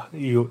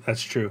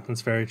 That's true.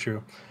 That's very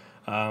true.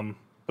 But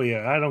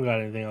yeah, I don't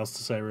got anything else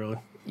to say, really.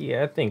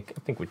 Yeah, I think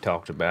we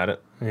talked about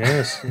it.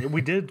 Yes,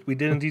 we did. We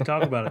did indeed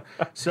talk about it.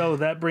 So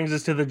that brings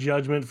us to the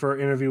judgment for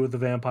Interview with the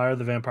Vampire,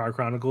 the Vampire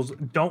Chronicles.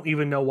 Don't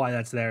even know why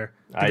that's there.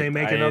 Did they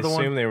make another one?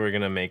 I assume they were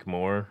going to make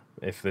more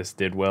if this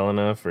did well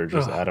enough, or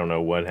just, I don't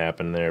know what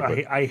happened there.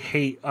 But I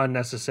hate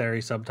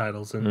unnecessary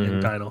subtitles in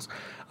titles.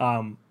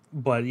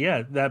 But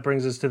yeah, that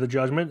brings us to the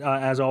judgment.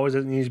 As always,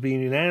 it needs to be a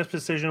unanimous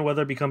decision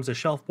whether it becomes a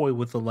shelf boy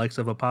with the likes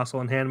of Apostle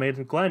and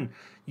Handmaiden. Glenn,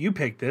 you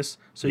picked this,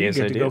 so you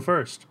get to go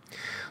first.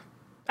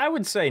 I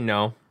would say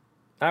no.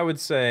 I would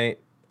say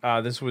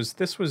this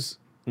was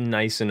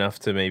nice enough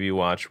to maybe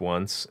watch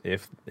once,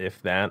 if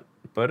that.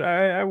 But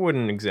I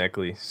wouldn't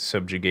exactly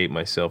subjugate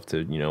myself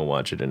to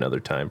watch it another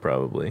time.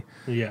 Probably.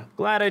 Yeah.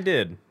 Glad I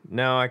did.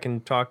 Now I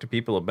can talk to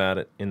people about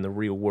it in the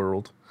real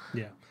world.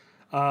 Yeah.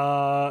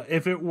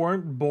 If it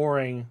weren't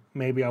boring,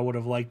 maybe I would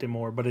have liked it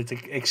more. But it's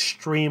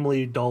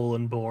extremely dull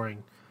and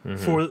boring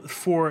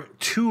for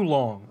too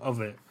long of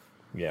it.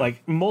 Yeah.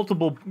 Like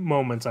multiple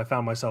moments, I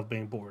found myself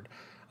being bored.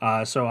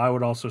 So I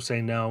would also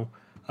say no.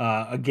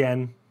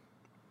 Again,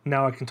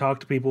 now I can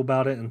talk to people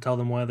about it and tell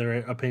them why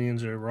their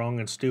opinions are wrong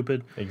and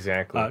stupid.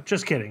 Exactly.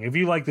 Just kidding. If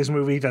you like this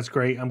movie, that's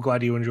great. I'm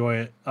glad you enjoy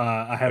it.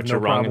 I have no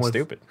problem wrong and with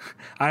stupid.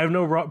 I have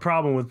no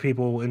problem with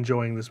people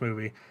enjoying this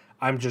movie.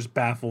 I'm just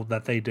baffled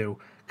that they do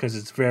because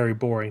it's very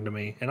boring to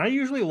me. And I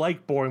usually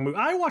like boring movies.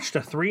 I watched a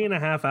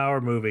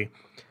 3.5-hour movie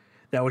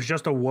that was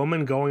just a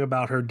woman going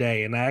about her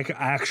day, and I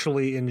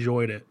actually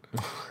enjoyed it.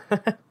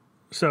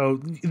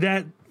 So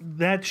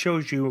that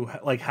shows you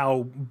like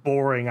how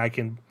boring I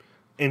can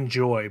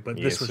enjoy, but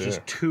this was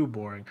just too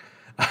boring.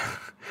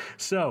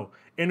 So,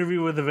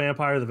 Interview with the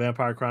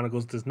Vampire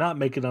Chronicles does not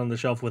make it on the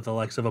shelf with the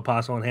likes of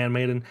Apostle and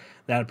Handmaiden.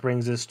 That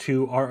brings us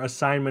to our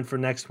assignment for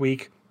next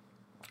week.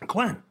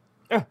 Glenn,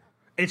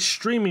 it's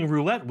streaming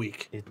roulette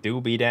week. It do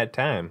be that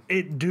time.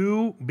 It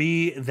do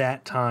be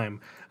that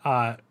time.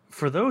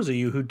 For those of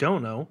you who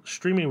don't know,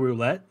 streaming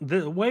roulette,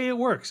 the way it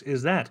works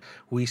is that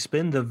we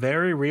spin the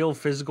very real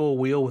physical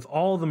wheel with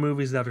all the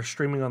movies that are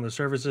streaming on the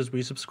services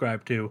we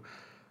subscribe to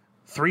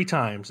 3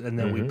 times, and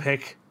then we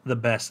pick the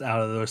best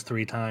out of those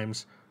 3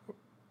 times.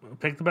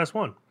 Pick the best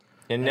one.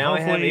 And now I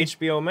have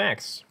HBO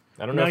Max.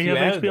 I don't know if you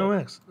have HBO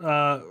Max.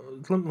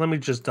 Let me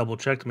just double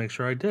check to make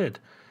sure I did.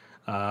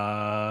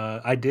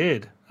 I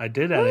did add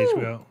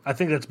HBO. I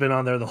think that's been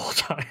on there the whole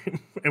time,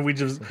 and we've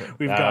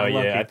gotten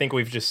lucky. I think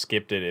we've just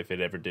skipped it if it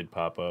ever did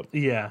pop up.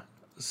 Yeah.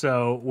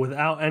 So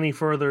without any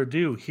further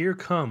ado, here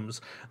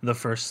comes the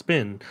first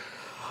spin.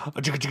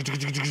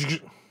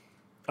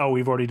 Oh,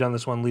 we've already done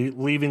this one.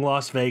 Leaving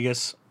Las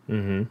Vegas.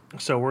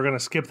 So we're gonna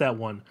skip that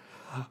one.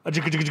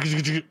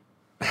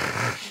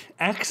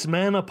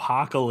 X-Men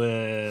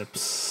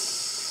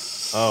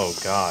Apocalypse. Oh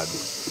God.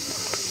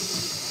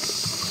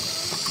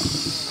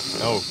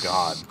 Oh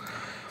God.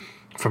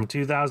 From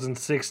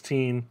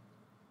 2016.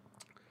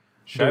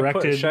 Should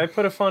I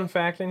put a fun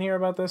fact in here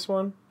about this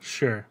one?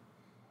 Sure.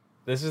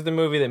 This is the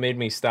movie that made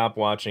me stop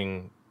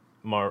watching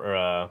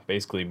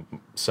basically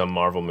some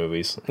Marvel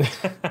movies.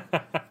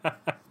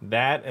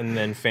 That and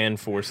then Fan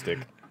 4-Stick.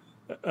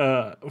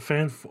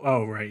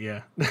 Oh, right,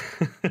 yeah.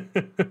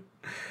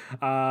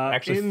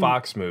 Actually,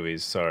 Fox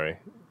movies, sorry.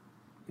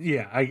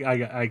 Yeah,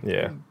 I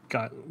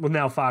got... Well,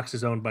 now Fox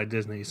is owned by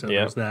Disney, so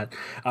there's that.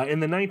 In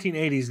the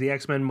 1980s, the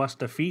X-Men must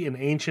defeat an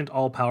ancient,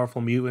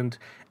 all-powerful mutant,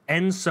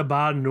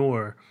 En-Sabah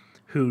Nur,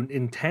 who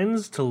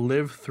intends to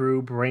live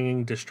through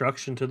bringing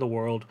destruction to the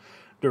world,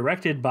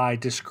 directed by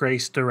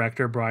disgraced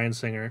director Bryan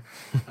Singer.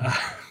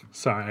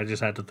 Sorry, I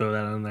just had to throw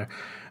that in there.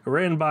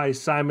 Written by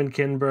Simon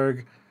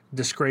Kinberg,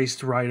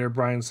 disgraced writer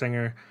Bryan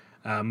Singer,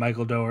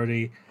 Michael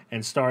Dougherty,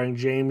 and starring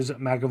James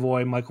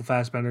McAvoy, Michael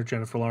Fassbender,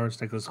 Jennifer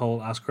Lawrence, Nicholas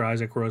Hoult, Oscar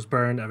Isaac, Rose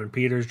Byrne, Evan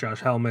Peters,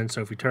 Josh Hellman,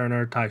 Sophie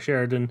Turner, Ty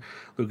Sheridan,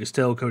 Lucas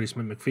Till, Cody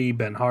Smith-McPhee,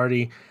 Ben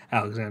Hardy,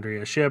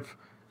 Alexandria Shipp,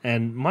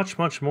 and much,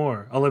 much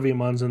more. Olivia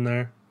Munn's in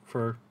there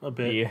for a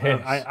bit.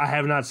 Yes. I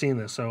have not seen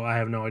this, so I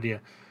have no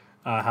idea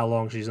how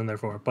long she's in there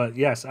for. But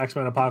yes,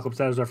 X-Men Apocalypse,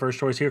 that is our first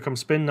choice. Here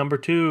comes spin number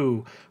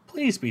 2.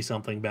 Please be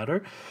something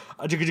better.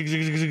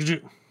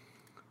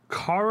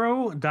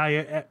 Caro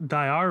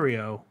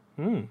Diario.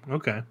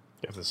 Okay.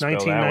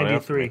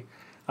 1993.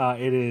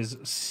 It is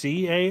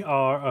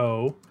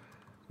Caro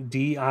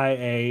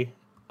Diaro.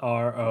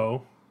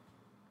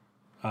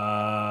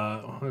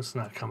 It's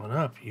not coming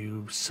up,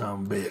 you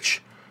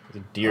sumbitch. Is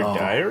it Dear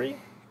Diary?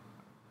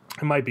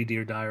 It might be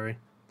Dear Diary.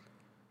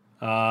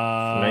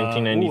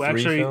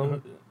 1993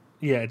 film?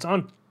 Yeah, it's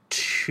on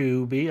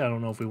Tubi. I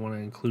don't know if we want to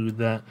include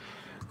that.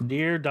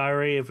 Dear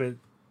Diary, if it...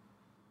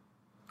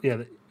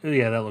 Yeah,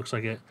 that looks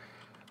like it.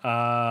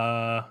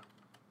 Caro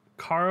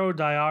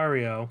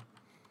Diario.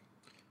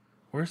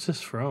 Where's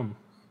this from?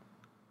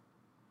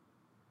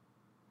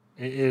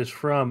 It is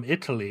from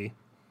Italy.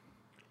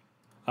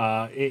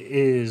 It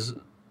is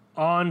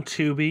on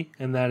Tubi,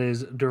 and that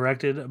is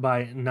directed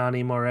by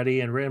Nanni Moretti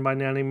and written by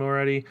Nanni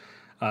Moretti.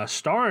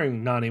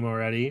 starring Nanni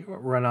Moretti,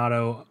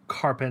 Renato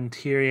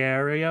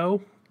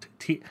Carpentiero,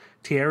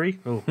 Thierry.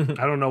 Oh,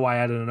 I don't know why I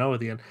added an O at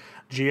the end.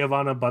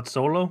 Giovanna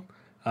Bazzolo,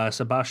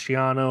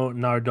 Sebastiano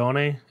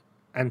Nardone,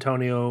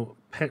 Antonio.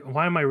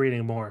 Why am I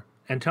reading more?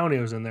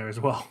 Antonio's in there as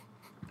well.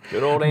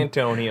 Good old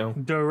Antonio.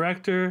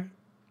 Director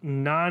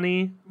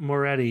Nanni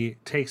Moretti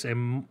takes a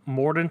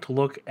mordant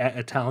look at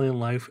Italian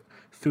life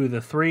through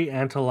the 3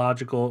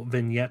 anthological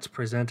vignettes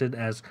presented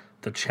as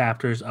the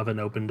chapters of an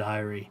open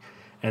diary.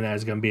 And that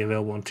is going to be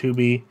available on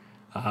Tubi.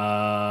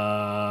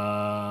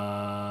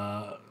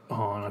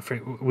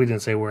 We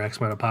didn't say where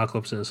X-Men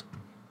Apocalypse is.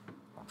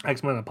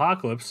 X-Men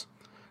Apocalypse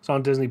is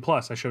on Disney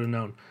Plus. I should have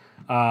known.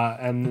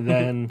 And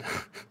then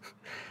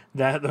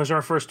those are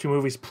our first 2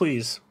 movies.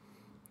 Please.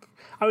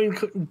 I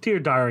mean, Dear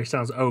Diary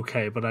sounds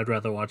okay, but I'd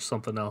rather watch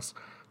something else.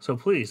 So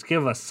please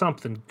give us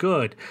something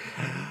good.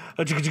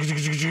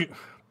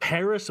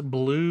 Paris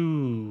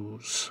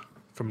Blues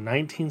from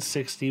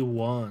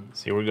 1961.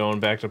 See, we're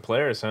going back to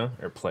Paris, huh?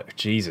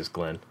 Jesus,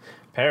 Glenn.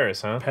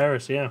 Paris, huh?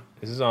 Paris, yeah.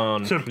 This is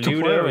on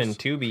Pluto and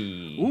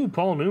Tubi. Ooh,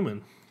 Paul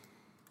Newman.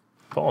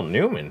 Paul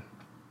Newman?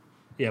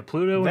 Yeah,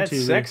 Pluto and Tubi.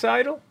 That sex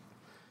idol?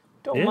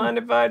 Don't mind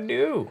if I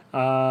do.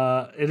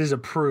 It is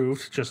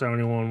approved, just so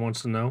anyone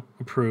wants to know.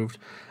 Approved.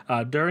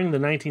 During the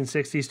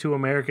 1960s, 2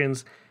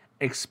 Americans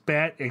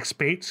expatriate?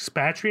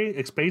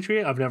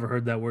 I've never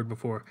heard that word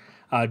before.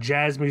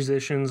 Jazz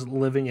musicians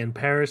living in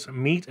Paris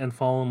meet and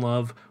fall in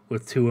love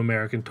with 2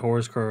 American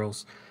tourist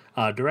girls.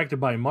 Directed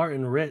by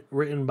Martin Ritt,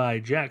 written by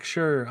Jack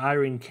Schur,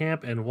 Irene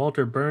Camp, and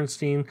Walter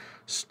Bernstein,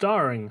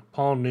 starring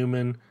Paul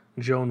Newman,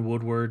 Joan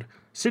Woodward,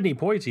 Sidney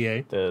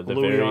Poitier,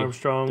 Louis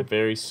Armstrong. The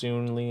very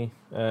soonly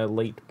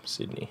late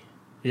Sidney.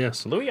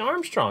 Yes. Louis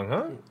Armstrong,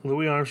 huh?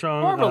 Louis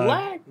Armstrong. Barbara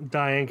Lag.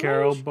 Diane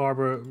Carroll,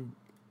 Barbara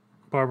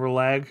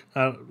Lag.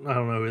 I don't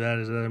know who that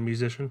is. Is that a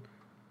musician?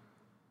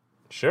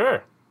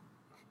 Sure.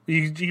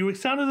 You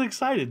sounded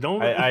excited.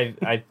 Don't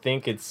I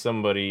think it's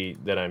somebody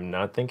that I'm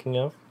not thinking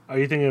of. Are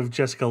you thinking of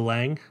Jessica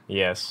Lange?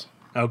 Yes.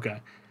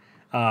 Okay.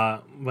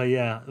 But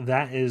yeah,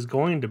 that is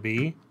going to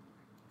be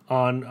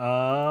on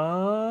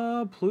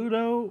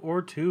Pluto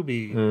or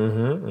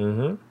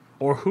Tubi.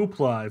 Or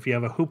Hoopla, if you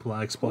have a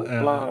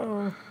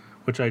Hoopla.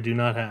 Which I do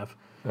not have.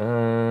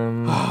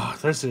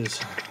 This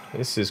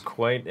is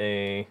quite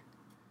a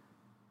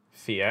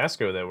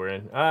fiasco that we're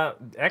in.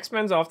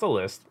 X-Men's off the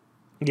list.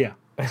 Yeah.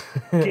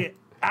 Get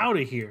out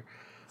of here.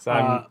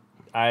 So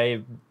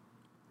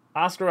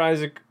Oscar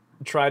Isaac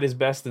tried his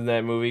best in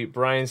that movie.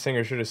 Bryan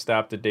Singer should have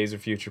stopped at Days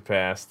of Future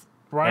Past.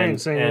 Bryan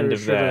Singer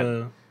should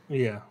have.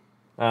 Yeah.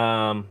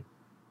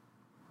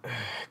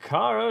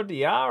 Caro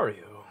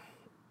Diario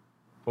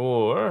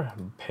or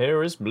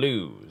Paris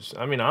Blues.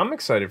 I mean, I'm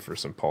excited for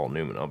some Paul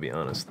Newman, I'll be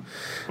honest.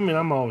 I mean,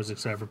 I'm always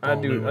excited for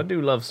Paul Newman. I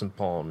do love some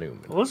Paul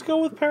Newman. Well, let's go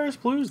with Paris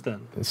Blues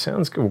then. It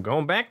sounds good. We're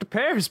going back to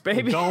Paris,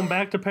 baby. Going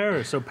back to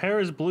Paris. So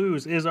Paris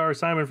Blues is our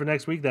assignment for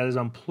next week. That is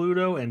on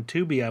Pluto and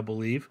Tubi, I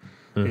believe,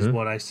 is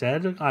what I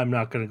said. I'm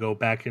not going to go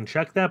back and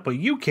check that, but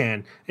you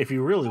can if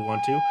you really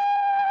want to.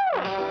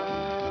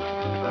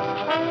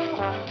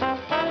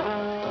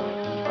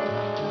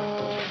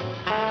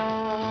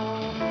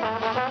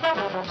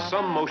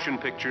 Some motion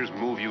pictures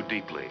move you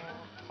deeply,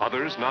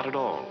 others not at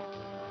all.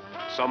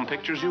 Some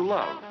pictures you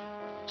love,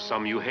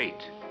 some you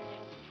hate.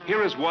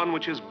 Here is one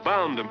which is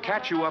bound to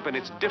catch you up in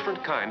its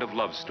different kind of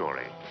love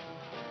story.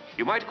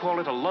 You might call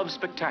it a love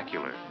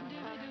spectacular.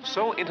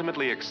 So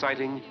intimately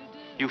exciting,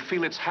 you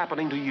feel it's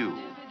happening to you.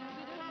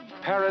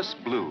 Paris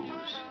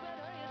Blues.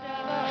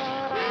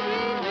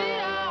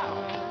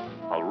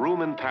 A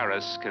room in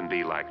Paris can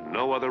be like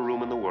no other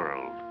room in the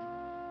world.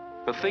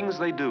 The things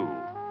they do,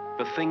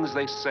 the things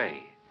they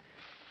say.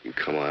 You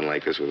come on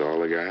like this with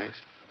all the guys?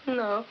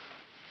 No,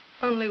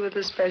 only with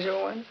the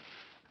special ones.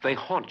 They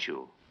haunt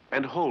you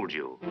and hold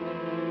you,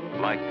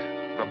 like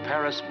the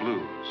Paris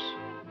Blues.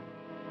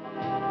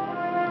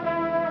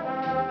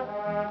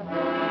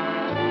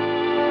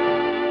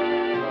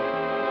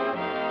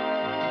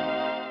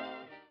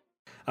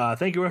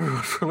 Thank you,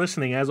 everyone, for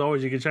listening. As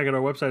always, you can check out our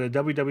website at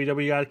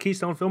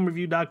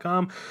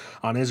www.keystonefilmreview.com.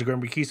 On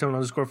Instagram,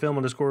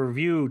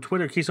 Keystone_Film_review.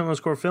 Twitter,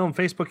 Keystone_Film.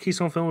 Facebook,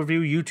 Keystone Film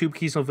Review. YouTube,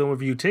 Keystone Film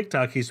Review.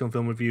 TikTok, Keystone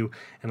Film Review.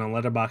 And on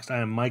Letterboxd, I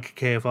am Mike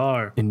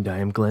KFR. And I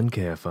am Glenn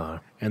KFR.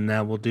 And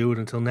that will do it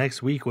until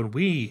next week when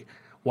we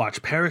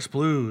watch Paris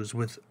Blues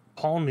with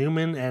Paul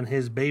Newman and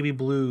his Baby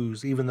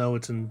Blues, even though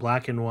it's in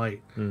black and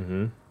white.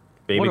 Mm-hmm.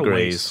 Baby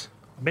Grays.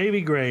 Baby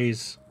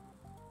Grays.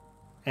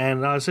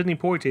 And Sidney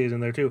Poitier is in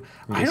there, too.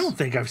 Yes. I don't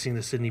think I've seen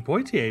the Sidney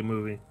Poitier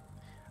movie.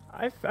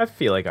 I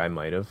feel like I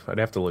might have. I'd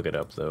have to look it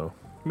up, though.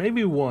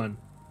 Maybe one.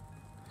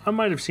 I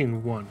might have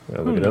seen one.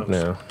 I'll look it up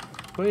now.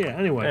 But yeah,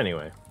 anyway.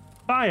 Anyway.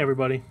 Bye,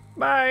 everybody.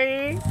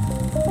 Bye.